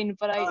reassigned,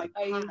 but I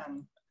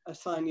can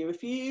assign you.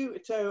 If you,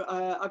 so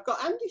I've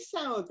got Andy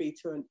Sowerby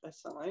to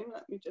assign.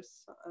 Let me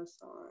just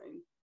assign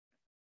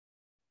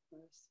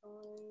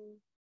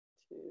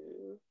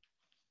to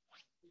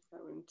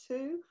room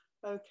 2.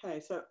 Okay,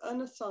 so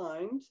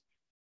unassigned.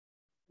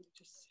 Let me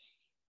just see.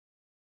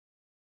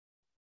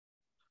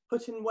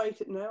 Put in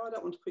waiting. No, I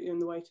don't want to put you in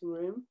the waiting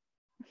room.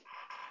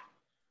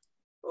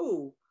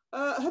 Oh,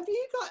 have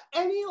you got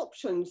any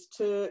options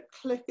to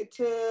click it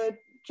to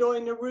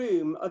join a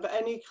room of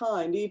any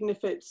kind, even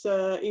if it's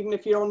even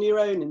if you're on your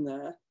own in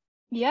there?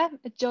 Yeah,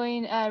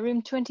 join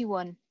room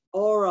 21.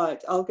 All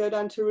right, I'll go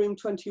down to room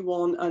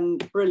 21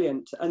 and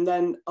brilliant. And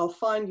then I'll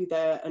find you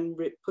there and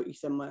put you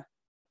somewhere.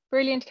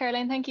 Brilliant,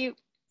 Caroline. Thank you.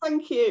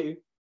 Thank you.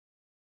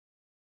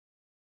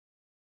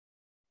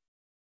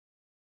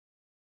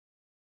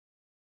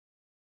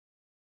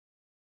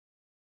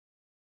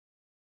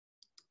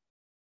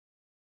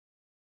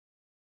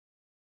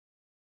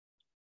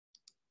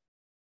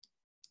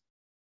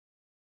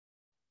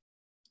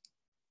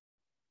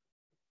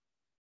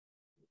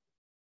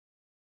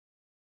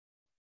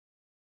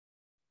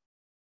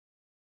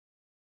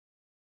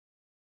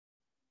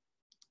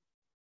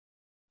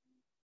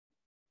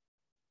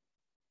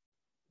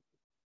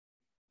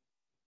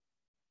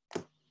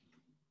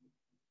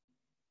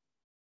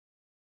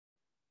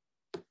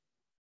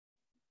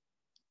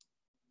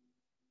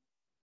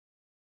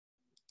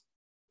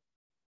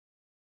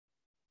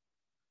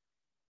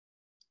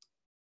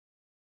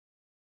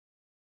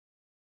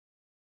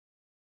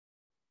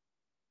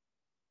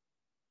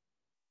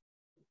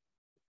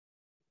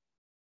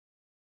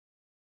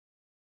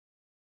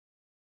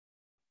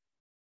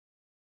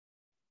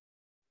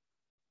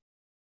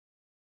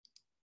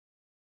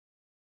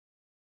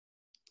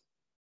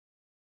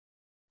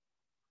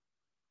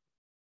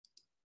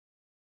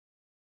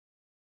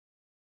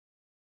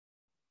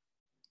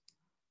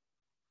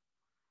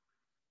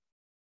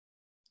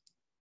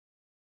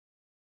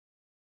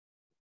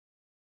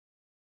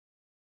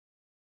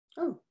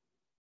 Oh.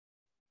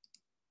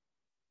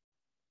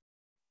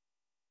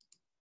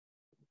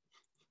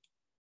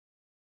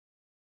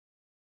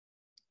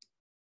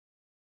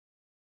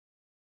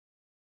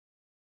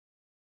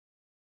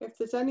 If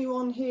there's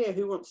anyone here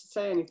who wants to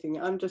say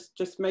anything, I'm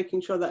just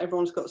making sure that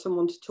everyone's got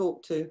someone to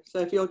talk to. So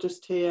if you're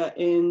just here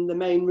in the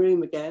main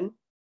room again,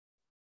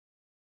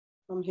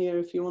 I'm here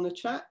if you want to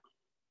chat.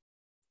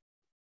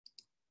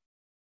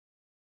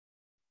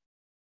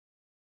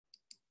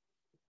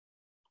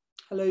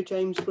 Hello,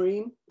 James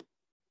Green.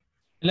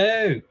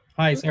 Hello.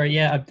 Hi, sorry,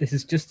 yeah, this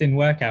is just in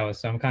work hours,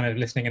 so I'm kind of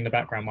listening in the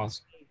background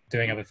whilst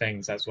doing other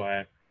things. That's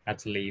why I had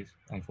to leave,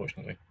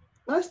 unfortunately.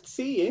 Nice to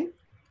see you.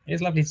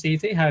 It's lovely to see you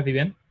too. How have you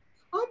been?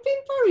 I've been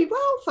very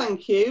well,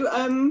 thank you.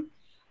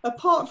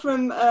 Apart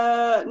from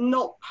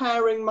not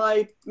powering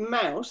my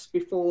mouse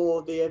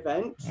before the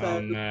event. So, Oh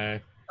no.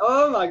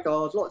 Oh my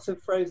God, lots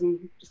of frozen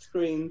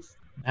screens.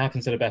 It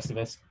happens to the best of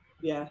us.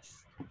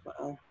 Yes,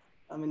 well,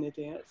 I'm an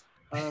idiot.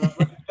 I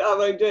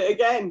won't do it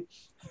again.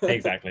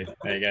 Exactly,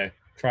 there you go.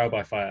 Trial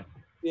by fire.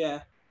 Yeah.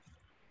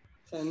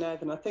 So now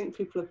then, I think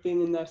people have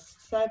been in there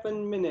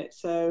 7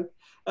 minutes. So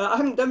I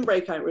haven't done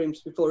breakout rooms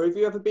before. Have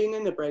you ever been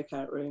in a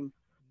breakout room?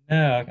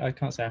 No, I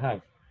can't say I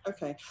have.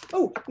 Okay.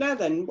 Oh, now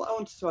then, what I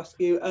wanted to ask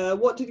you,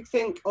 what did you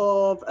think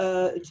of,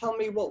 tell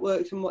me what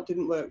worked and what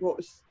didn't work? What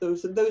was,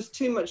 there was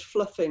too much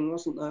fluffing,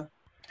 wasn't there?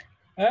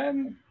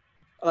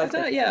 I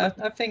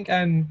think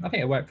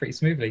it worked pretty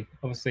smoothly.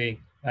 Obviously,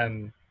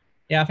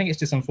 yeah, I think it's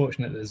just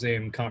unfortunate that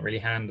Zoom can't really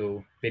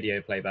handle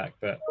video playback.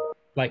 But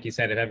like you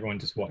said, if everyone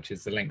just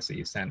watches the links that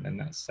you sent, then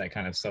that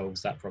kind of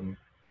solves that problem.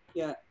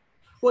 Yeah.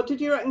 What did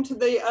you reckon to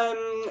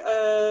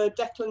the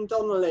Declan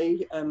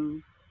Donnelly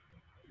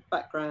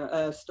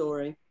background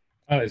story?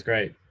 Oh, it was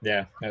great.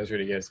 Yeah, that was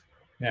really good.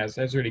 Yeah, it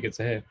was really good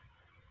to hear.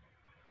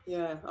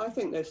 Yeah, I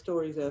think those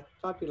stories are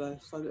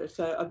fabulous.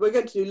 So we're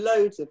going to do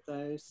loads of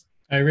those.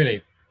 Oh,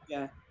 really?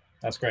 Yeah.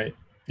 That's great.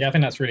 Yeah, I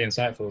think that's really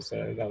insightful.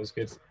 So that was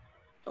good.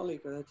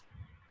 Jolly good.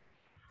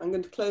 I'm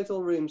going to close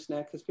all rooms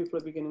now because people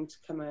are beginning to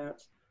come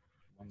out.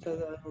 Wonderful. So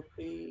there'll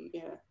be,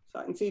 yeah. So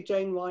I can see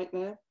Jane White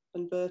now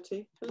and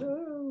Bertie.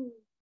 Hello.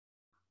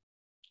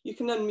 You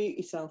can unmute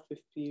yourself if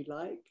you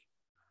like.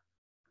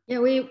 Yeah,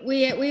 we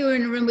were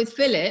in a room with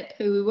Philip,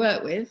 who we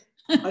work with.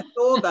 I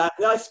saw that.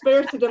 I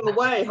spirited him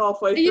away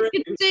halfway through.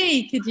 You could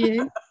see, could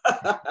you?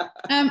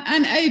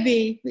 And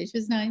Obi, which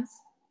was nice.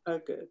 Oh,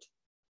 good.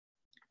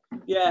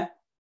 Yeah,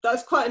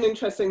 that's quite an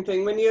interesting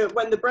thing. When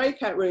the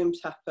breakout rooms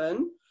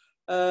happen,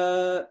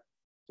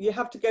 you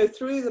have to go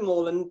through them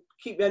all and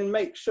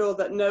make sure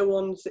that no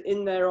one's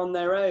in there on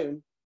their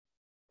own.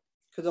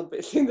 Because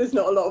obviously there's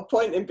not a lot of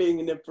point in being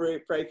in a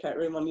breakout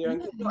room on your own,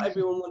 because not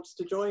everyone wants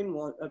to join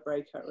a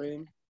breakout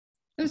room.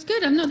 It was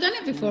good. I've not done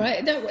it before.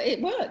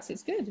 It works.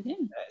 It's good. Yeah.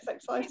 It's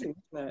exciting,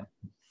 isn't it?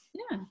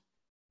 Yeah.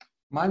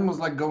 Mine was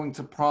like going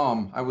to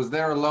prom. I was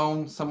there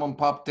alone. Someone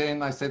popped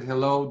in. I said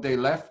hello. They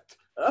left.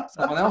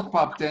 Someone else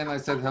popped in. I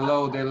said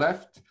hello. They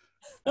left.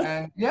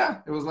 And yeah,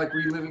 it was like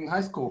reliving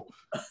high school.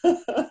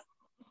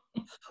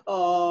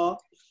 Oh,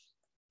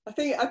 I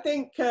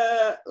think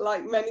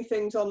like many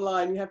things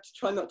online, you have to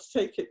try not to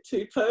take it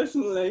too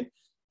personally.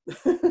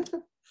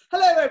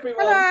 Hello,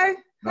 everyone. Hello.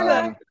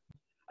 Hello.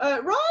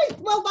 Right,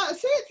 well,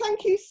 that's it.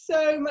 Thank you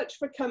so much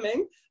for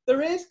coming.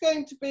 There is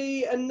going to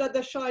be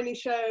another Shiny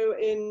show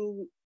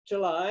in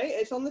July.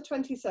 It's on the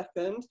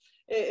 22nd.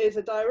 It is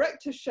a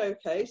director's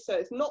showcase, so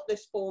it's not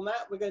this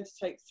format. We're going to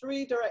take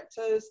 3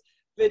 directors'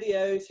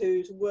 videos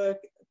whose work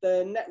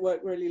the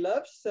network really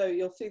loves. So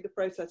you'll see the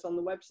process on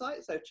the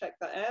website, so check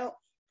that out.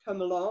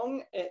 Come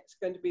along. It's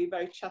going to be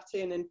very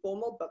chatty and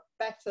informal, but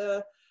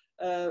better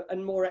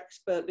and more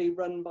expertly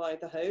run by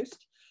the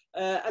host.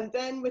 And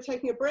then we're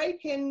taking a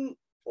break in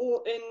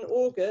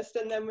August,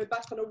 and then we're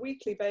back on a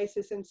weekly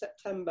basis in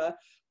September.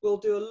 We'll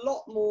do a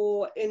lot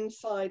more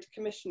inside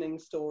commissioning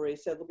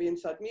stories. So there'll be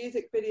inside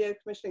music video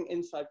commissioning,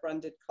 inside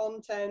branded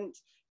content,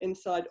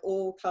 inside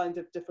all kinds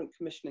of different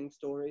commissioning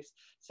stories.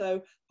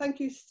 So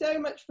thank you so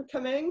much for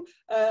coming.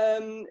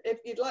 If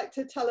you'd like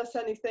to tell us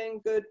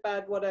anything, good,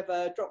 bad,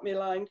 whatever, drop me a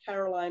line,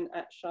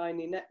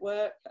 Caroline@Shiny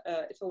Network.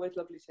 It's always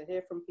lovely to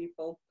hear from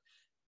people.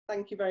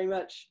 Thank you very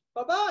much.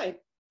 Bye-bye.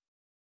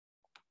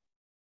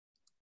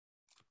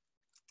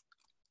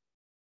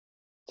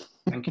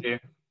 Thank you.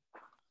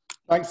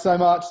 Thanks so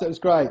much. That was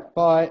great.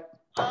 Bye.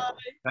 Bye.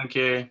 Thank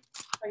you.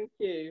 Thank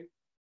you.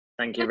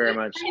 Thank you very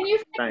much. Can you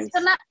fix Thanks.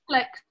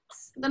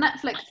 the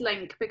Netflix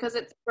link, because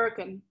it's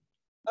broken?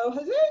 Oh,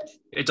 has it?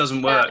 It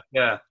doesn't work.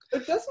 Yeah.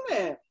 It doesn't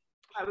it?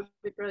 That would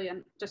be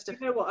brilliant. Just to, you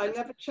know what? I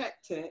never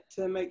checked it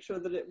to make sure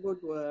that it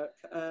would work.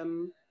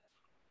 I'm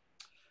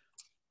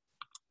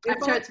If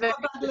sure I it's very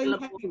have that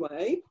link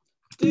anyway,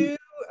 do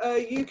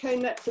UK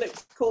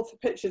Netflix call for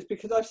pictures,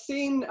 because I've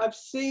seen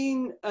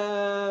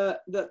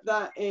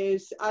that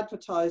is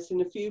advertised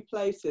in a few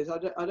places. I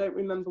don't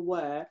remember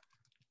where.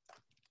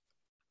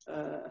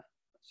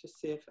 Let's just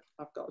see if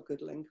I've got a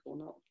good link or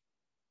not.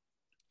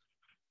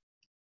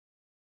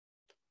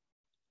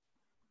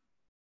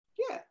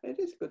 Yeah, it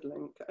is a good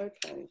link.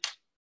 Okay.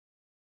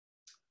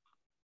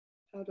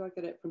 How do I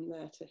get it from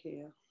there to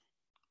here?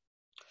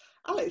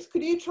 Alex,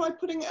 could you try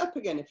putting it up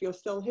again if you're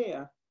still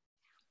here?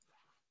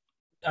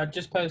 I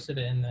just posted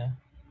it in there.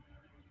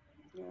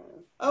 Yeah.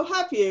 Oh,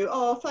 have you?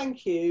 Oh,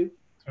 thank you.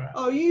 Right.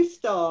 Oh, you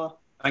star.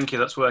 Thank you.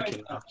 That's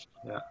working now.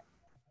 Yeah.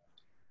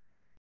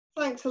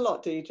 Thanks a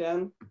lot,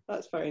 Degen.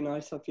 That's very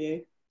nice of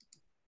you.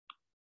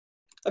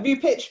 Have you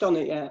pitched on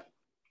it yet?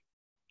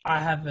 I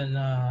haven't.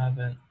 No, I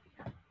haven't.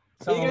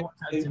 Someone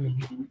WhatsApped to me.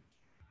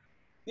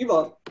 You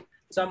what?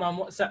 Someone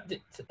WhatsApped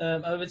it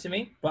over to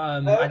me,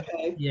 but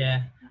okay.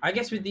 Yeah. I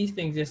guess with these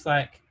things, it's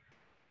like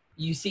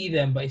you see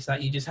them, but it's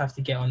like you just have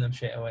to get on them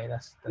straight away.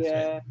 That's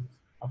yeah. It.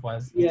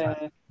 Otherwise,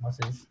 yeah.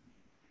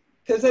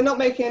 Because they're not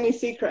making any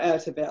secret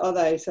out of it, are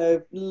they?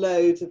 So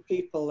loads of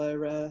people are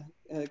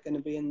going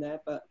to be in there,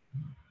 but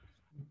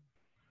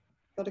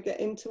got to get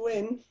in to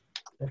win.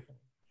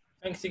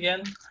 Thanks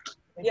again.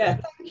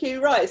 Thank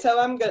you. Right, so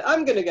I'm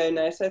gonna go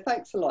now. So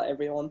thanks a lot,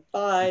 everyone.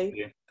 Bye.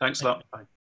 Thanks a lot. Bye.